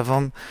versions of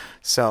them.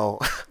 So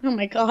oh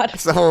my god,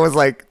 someone was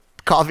like,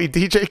 call me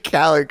DJ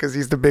Khaled because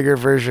he's the bigger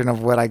version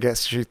of what I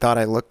guess she thought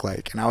I looked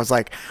like. And I was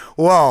like,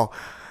 whoa,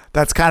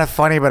 that's kind of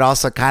funny, but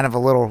also kind of a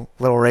little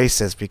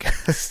racist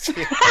because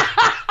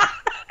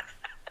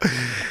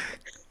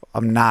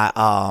I'm not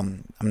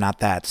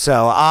that.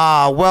 So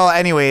well,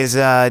 anyways,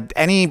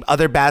 any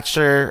other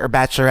Bachelor or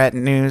Bachelorette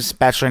news,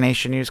 Bachelor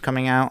Nation news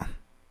coming out?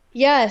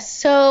 Yes,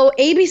 so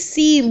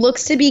ABC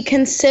looks to be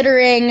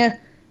considering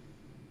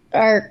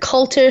our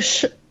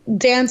cultish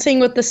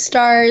Dancing with the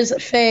Stars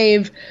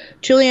fave,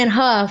 Julianne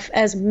Hough,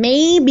 as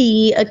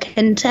maybe a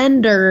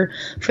contender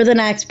for the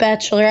next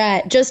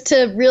Bachelorette. Just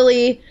to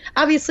really,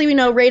 obviously we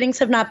know ratings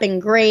have not been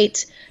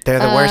great. They're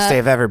the worst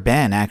they've ever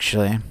been,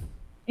 actually.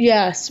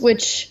 Yes,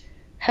 which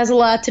has a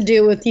lot to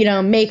do with,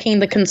 making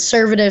the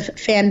conservative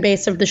fan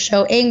base of the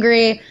show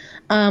angry,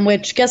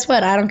 which, guess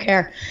what? I don't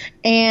care.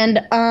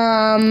 And,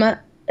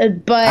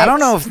 but I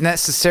don't know if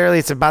necessarily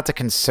it's about the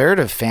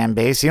conservative fan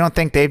base. You don't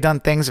think they've done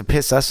things that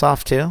piss us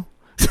off too?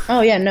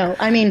 Oh yeah, no.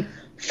 I mean,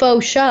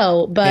 faux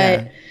show,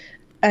 but yeah.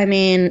 I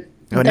mean,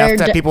 enough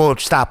that people will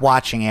stop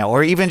watching it,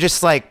 or even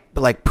just like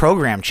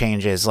program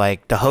changes,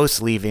 like the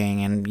host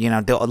leaving, and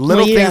the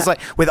little things like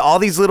with all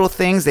these little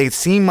things, they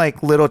seem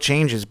like little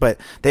changes, but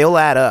they'll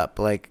add up,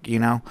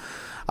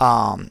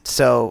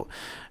 So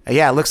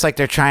yeah, it looks like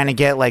they're trying to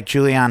get like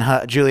Julia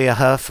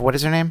Hough. What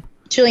is her name?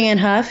 Julianne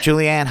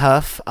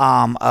Hough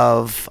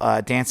of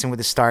Dancing with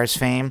the Stars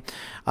fame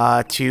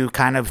to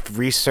kind of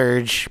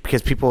resurge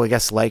because people, I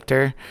guess, liked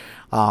her.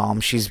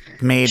 She's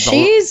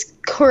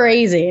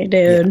crazy,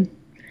 dude. Yeah.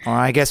 Well,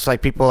 I guess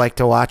like people like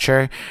to watch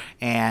her,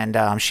 and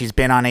she's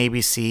been on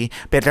ABC.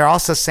 But they're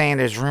also saying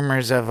there's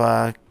rumors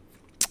of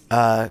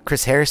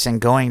Chris Harrison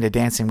going to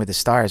Dancing with the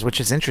Stars,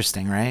 which is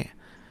interesting, right?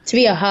 To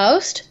be a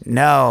host?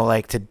 No,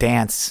 like to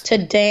dance. To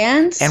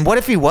dance? And what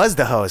if he was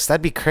the host?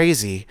 That'd be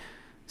crazy.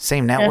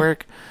 Same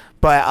network.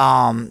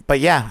 Yeah. But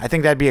yeah, I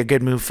think that'd be a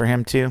good move for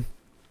him too.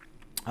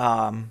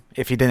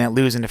 If he didn't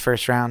lose in the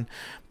first round.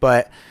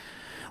 But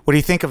what do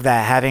you think of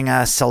that? Having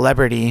a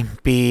celebrity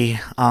be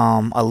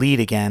a lead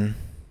again?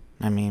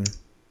 I mean,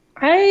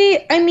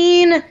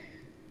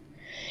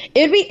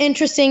 it'd be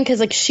interesting because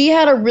like she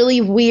had a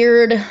really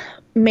weird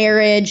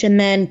marriage and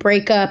then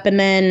breakup and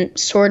then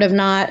sort of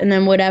not and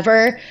then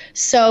whatever.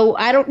 So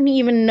I don't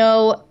even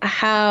know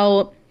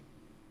how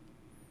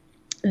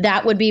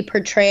that would be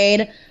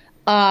portrayed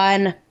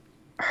on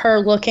her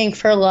looking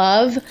for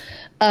love.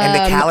 And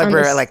the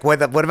caliber, like,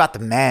 what about the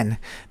men?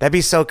 That'd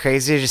be so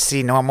crazy to just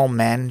see normal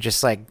men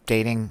just like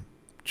dating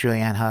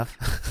Julianne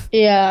Hough.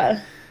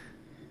 Yeah.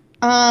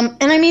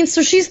 And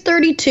so she's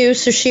 32,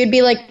 so she'd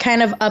be like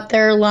kind of up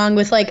there along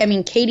with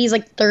Katie's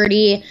like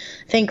 30. I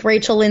think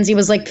Rachel Lindsay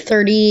was like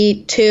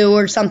 32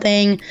 or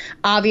something.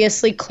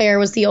 Obviously Claire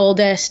was the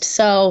oldest,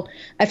 so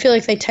I feel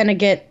like they tend to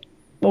get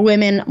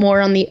women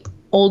more on the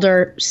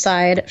older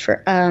side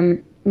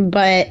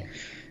but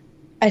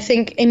I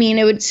think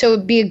it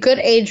would be a good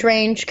age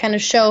range, kind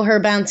of show her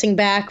bouncing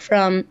back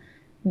from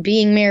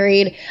being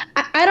married.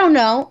 I don't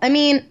know. I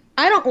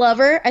don't love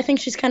her. I think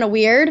she's kind of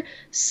weird.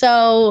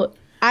 So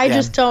I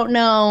just don't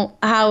know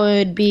how it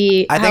would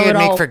be. I think it'd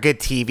make for good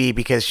TV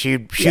because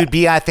she'd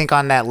be, I think,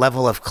 on that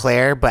level of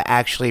Claire, but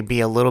actually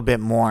be a little bit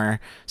more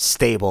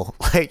stable.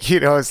 Like, you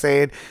know what I'm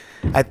saying?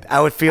 I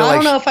would feel I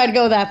don't know if I'd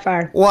go that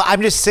far. Well,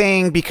 I'm just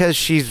saying because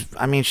she's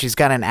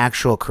got an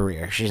actual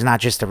career. She's not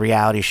just a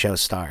reality show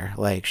star.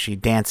 Like, she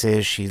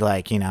dances, she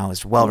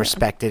is well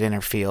respected in her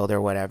field or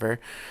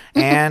whatever.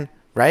 And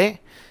right?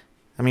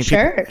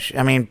 Sure. She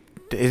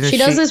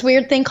does this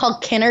weird thing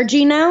called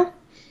Kinergy now.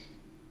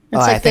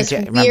 It's this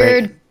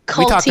weird culty,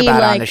 we talked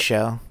about it on the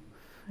show.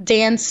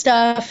 Dance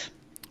stuff.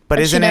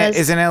 But isn't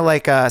it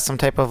like some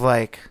type of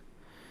like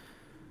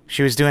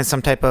she was doing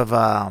some type of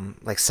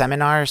like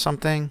seminar or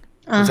something?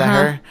 Is that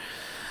her?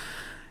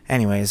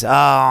 Anyways,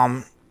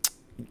 yeah,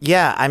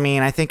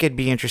 I think it'd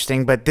be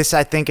interesting, but this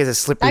I think is a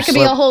slippery slope. That could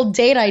be a whole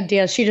date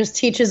idea. She just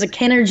teaches a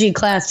Kinergy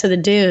class to the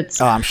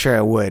dudes. Oh, I'm sure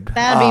it would.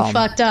 That'd be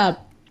fucked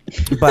up.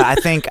 But I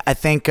think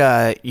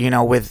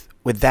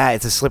with that,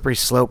 it's a slippery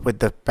slope with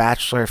the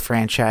Bachelor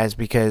franchise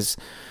because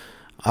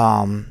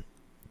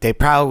they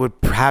probably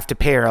would have to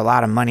pay her a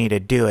lot of money to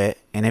do it.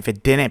 And if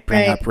it didn't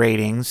bring up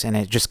ratings and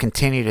it just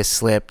continued to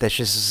slip, that's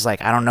just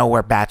like, I don't know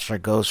where Bachelor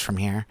goes from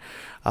here.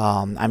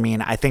 I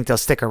mean, I think they'll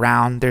stick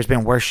around. There's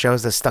been worse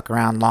shows that stuck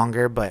around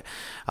longer, but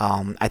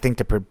I think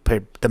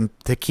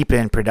to keep it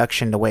in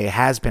production the way it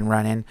has been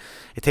running,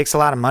 it takes a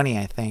lot of money,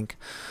 I think.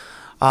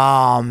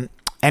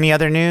 Any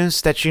other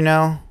news that you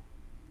know?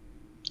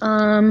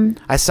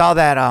 I saw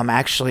that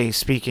actually,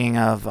 speaking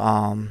of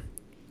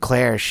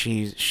Claire,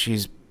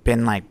 she's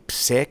been like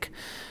sick,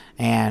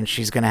 and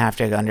she's gonna have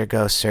to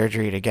undergo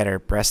surgery to get her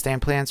breast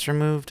implants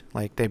removed.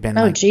 Like they've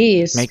been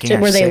geez, making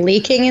her were they sick.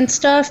 leaking and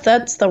stuff?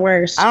 That's the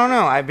worst. I don't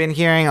know. I've been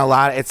hearing a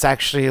lot. It's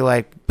actually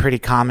like pretty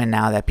common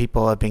now that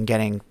people have been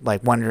getting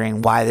like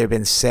wondering why they've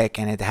been sick,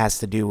 and it has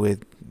to do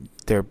with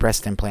their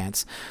breast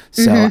implants.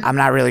 So I'm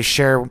not really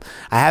sure.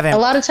 I haven't. A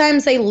lot of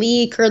times they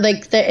leak, or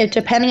like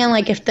depending on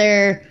like if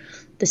they're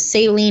the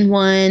saline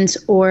ones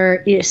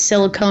or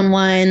silicone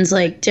ones,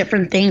 like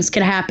different things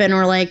could happen,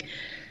 or like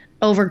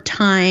over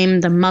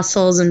time the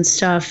muscles and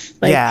stuff.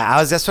 Like,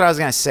 yeah, that's what I was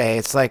gonna say.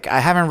 It's like I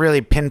haven't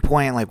really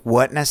pinpoint like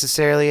what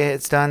necessarily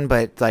it's done,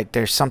 but like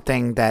there's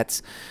something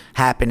that's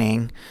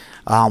happening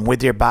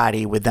with your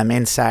body, with them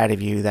inside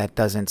of you that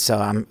doesn't.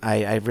 So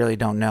I really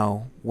don't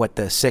know what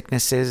the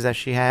sickness is that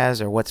she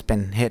has or what's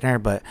been hitting her,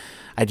 but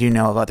I do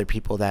know of other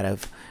people that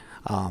have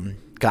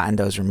gotten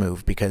those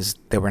removed because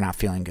they were not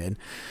feeling good.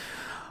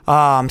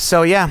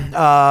 So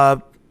yeah,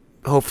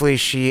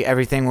 hopefully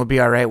everything will be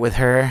all right with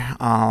her.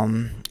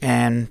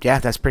 And yeah,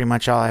 that's pretty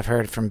much all I've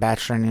heard from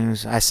Bachelor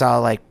news. I saw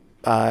like,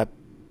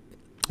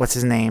 what's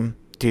his name?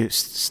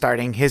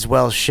 Starting his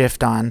Wells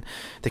shift on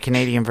the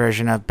Canadian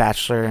version of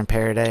Bachelor in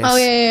Paradise. Oh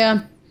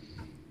yeah.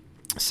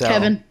 So,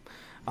 Kevin.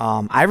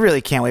 I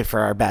really can't wait for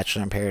our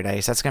Bachelor in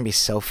Paradise. That's gonna be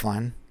so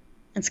fun.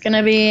 It's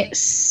gonna be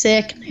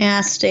sick,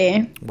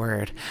 nasty.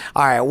 Word.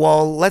 All right.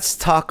 Well, let's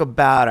talk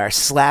about our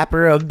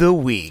slapper of the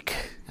week.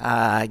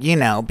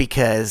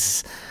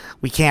 Because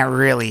we can't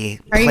really.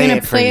 Are you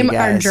gonna play you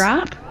our guys.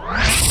 drop?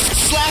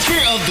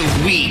 Slapper of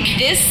the week.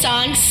 This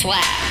song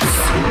slaps.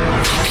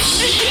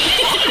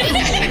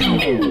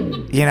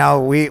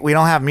 We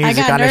don't have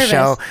music got on the nervous.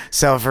 show,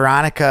 so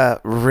Veronica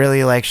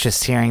really likes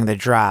just hearing the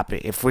drop.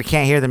 If we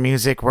can't hear the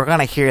music, we're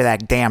gonna hear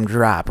that damn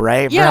drop,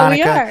 right, Yeah, we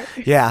Veronica?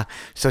 are. Yeah.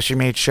 So she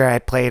made sure I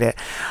played it.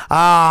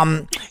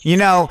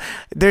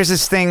 There's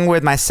this thing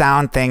with my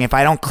sound thing. If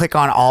I don't click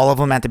on all of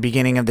them at the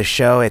beginning of the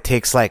show, it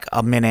takes like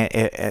a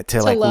minute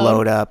to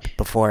load up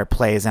before it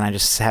plays, and I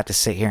just have to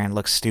sit here and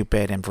look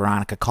stupid. And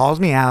Veronica calls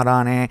me out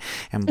on it,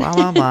 and blah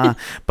blah blah.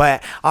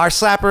 But our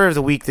slapper of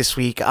the week this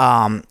week,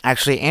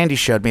 actually, Andy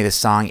showed me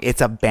this song. It's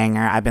a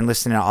banger. I've been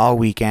listening to it all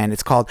weekend.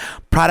 It's called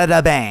Prada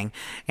Da Bang,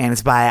 and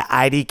it's by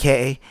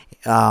IDK.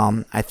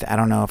 I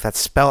don't know if that's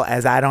spelled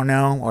as I don't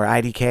know or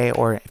IDK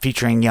or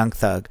featuring Young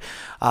Thug.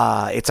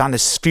 It's on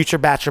this Future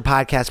Bachelor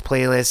podcast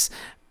playlist.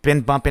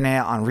 Been bumping it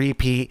on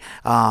repeat.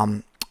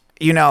 When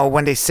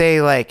they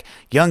say like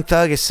Young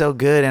Thug is so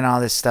good and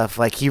all this stuff,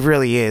 like he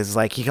really is.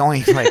 Like he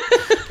only like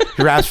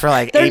he raps for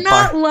like They're 8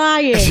 not bars.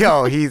 lying.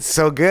 Yo, he's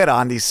so good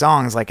on these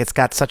songs. Like it's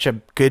got such a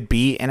good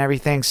beat and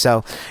everything.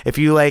 So if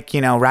you like,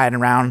 riding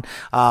around,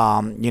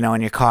 in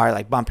your car,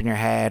 like bumping your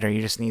head, or you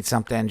just need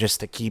something just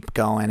to keep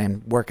going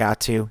and work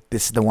out to,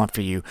 this is the one for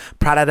you.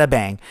 Prada Da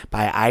Bang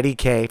by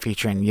IDK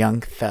featuring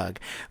Young Thug.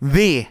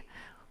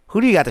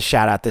 Who do you got to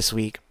shout out this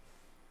week?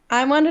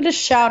 I wanted to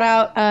shout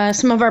out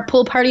some of our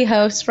pool party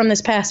hosts from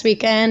this past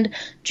weekend,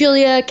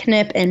 Julia,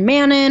 Knip, and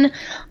Manon.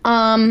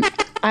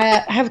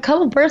 I have a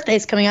couple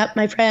birthdays coming up.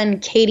 My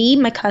friend Katie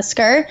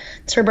McCusker,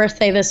 it's her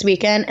birthday this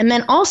weekend. And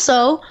then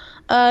also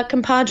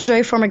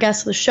compadre, former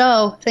guest of the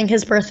show, I think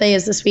his birthday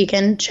is this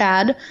weekend,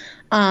 Chad,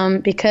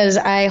 because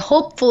I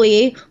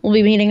hopefully will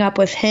be meeting up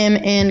with him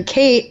and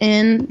Kate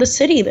in the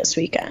city this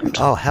weekend.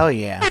 Oh, hell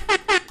yeah.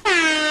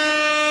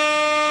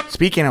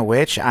 Speaking of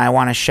which, I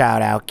want to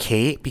shout out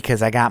Kate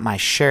because I got my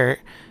shirt.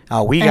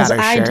 We got our shirt.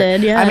 I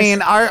did, yes. I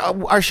mean,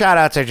 our shout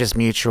outs are just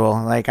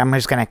mutual. Like, I'm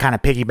just going to kind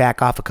of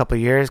piggyback off a couple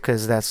of years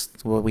because that's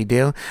what we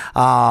do.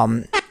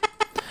 And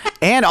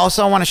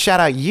also, I want to shout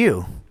out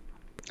you.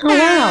 Oh,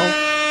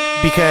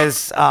 wow.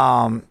 Because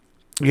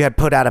you had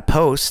put out a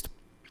post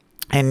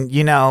and,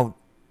 your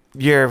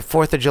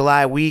 4th of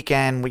July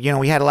weekend,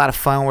 we had a lot of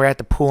fun. We were at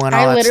the pool and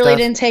all that stuff. I literally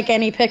didn't take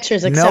any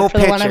pictures except for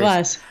the one of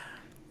us.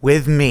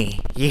 With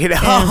me,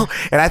 Yeah.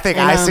 And I think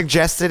I I know.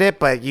 suggested it,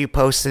 but you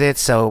posted it,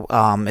 so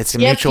it's a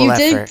mutual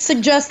effort. You did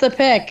suggest the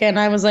pic, and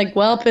I was like,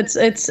 well,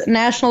 it's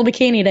National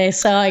Bikini Day,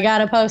 so I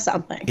gotta post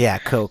something. Yeah,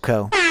 cool.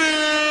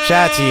 Shout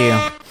out to you.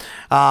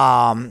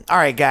 All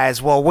right,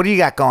 guys. Well, what do you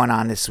got going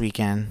on this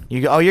weekend?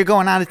 You're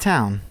going out of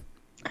town.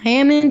 I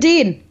am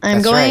indeed. I'm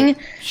That's going right.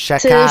 to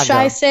Chicago.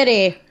 Chi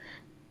City.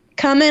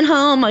 Coming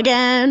home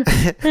again.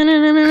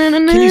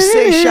 Can you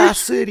say Chi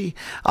City?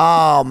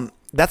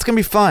 That's gonna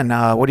be fun.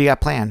 What do you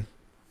got planned?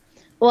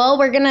 Well,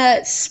 we're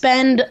gonna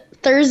spend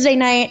Thursday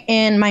night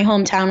in my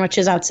hometown, which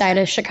is outside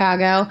of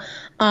Chicago,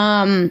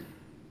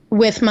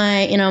 with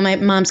my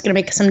mom's gonna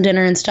make some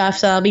dinner and stuff,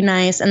 so that'll be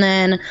nice. And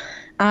then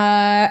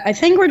I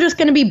think we're just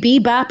gonna be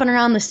bebopping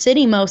around the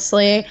city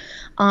mostly.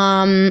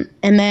 And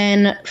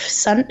then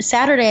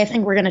Saturday, I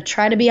think we're gonna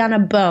try to be on a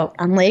boat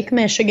on Lake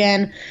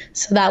Michigan,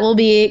 so that will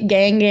be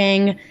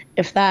gang,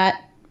 if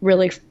that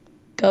really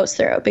goes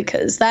through,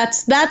 because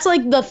that's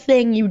like the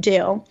thing you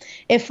do.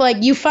 If like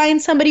you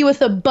find somebody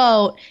with a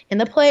boat in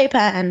the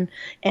playpen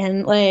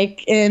and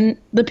like in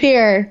the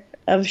pier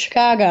of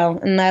Chicago,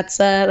 and that's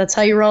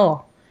how you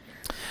roll.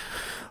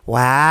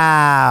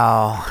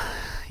 Wow.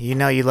 You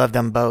know you love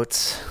them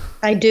boats.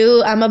 I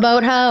do. I'm a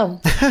boat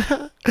hoe.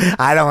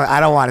 I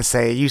don't want to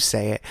say it. You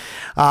say it.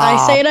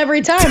 I say it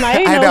every time.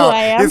 I know, who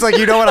I am. It's like,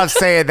 you know what I'm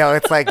saying though.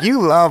 It's like,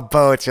 you love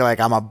boats. You're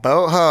like, I'm a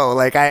boat hoe.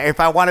 Like, if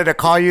I wanted to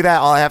call you that,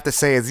 all I have to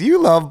say is you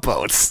love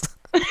boats,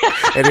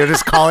 and you'll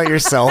just call it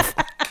yourself.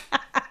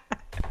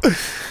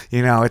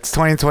 You know, it's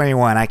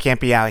 2021. I can't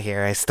be out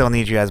here. I still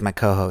need you as my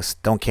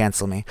co-host. Don't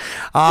cancel me.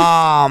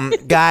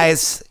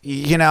 Guys,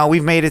 you know,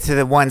 we've made it to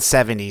the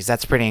 170s.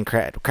 That's pretty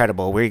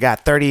incredible. We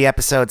got 30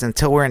 episodes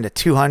until we're into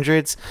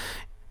 200s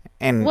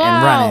and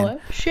running.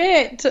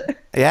 Shit.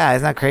 Yeah,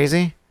 isn't that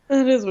crazy?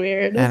 That is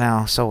weird. I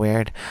know, so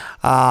weird.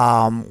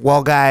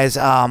 Well, guys,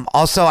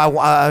 also,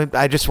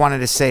 I just wanted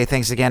to say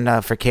thanks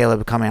again for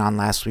Caleb coming on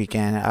last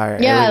weekend.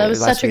 That was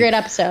such a great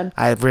episode.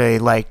 I really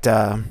liked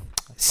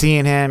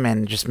seeing him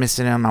and just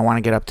missing him. I want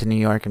to get up to New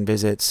York and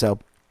visit. So,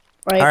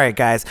 right. All right,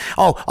 guys.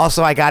 Oh,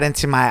 also, I got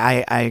into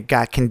I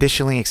got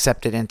conditionally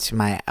accepted into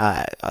my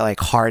like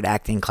hard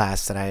acting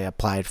class that I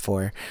applied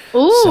for.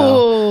 Ooh,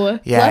 so,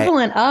 yeah,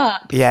 leveling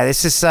up. Yeah,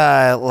 this is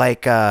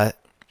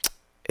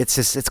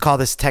it's called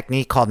this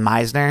technique called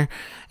Meisner.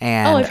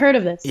 And I've heard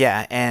of this.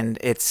 Yeah, and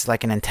it's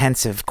like an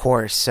intensive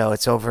course. So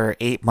it's over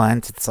 8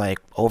 months. It's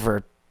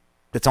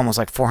almost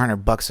like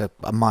 $400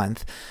 a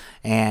month,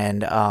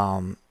 and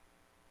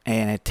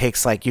it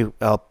takes like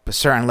a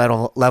certain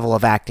level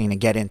of acting to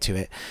get into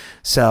it.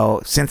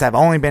 So since I've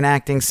only been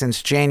acting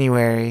since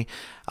January,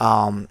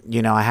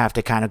 you know, I have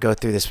to kind of go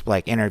through this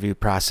like interview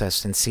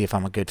process and see if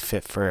I'm a good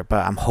fit for it.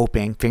 But I'm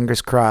hoping,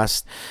 fingers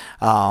crossed,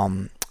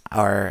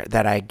 or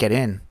that I get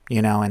in,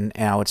 you know, and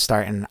I would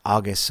start in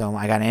August. So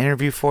I got an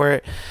interview for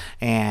it,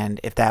 and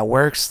if that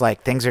works,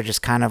 like things are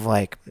just kind of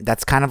like,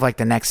 that's kind of like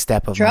the next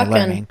step of my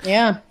learning.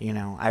 Yeah. You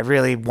know, I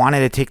really wanted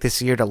to take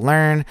this year to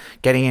learn.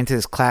 Getting into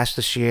this class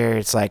this year,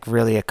 it's like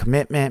really a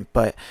commitment,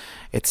 but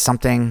it's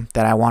something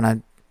that I want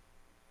to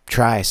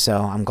try. So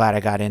I'm glad I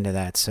got into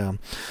that. So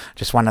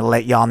just want to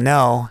let y'all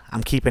know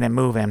I'm keeping it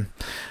moving.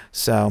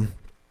 So,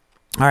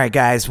 all right,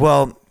 guys.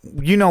 Well,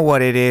 you know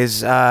what it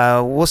is.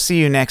 We'll see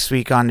you next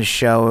week on the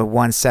show at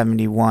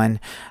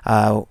 171.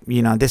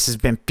 You know, this has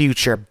been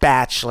Future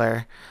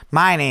Bachelor.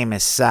 My name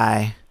is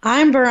Cy.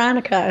 I'm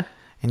Veronica.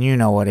 And you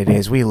know what it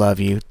is. We love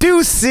you.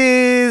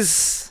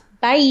 Deuces.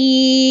 Bye.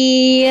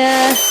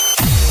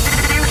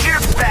 Future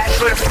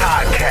Bachelor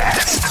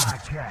Podcast.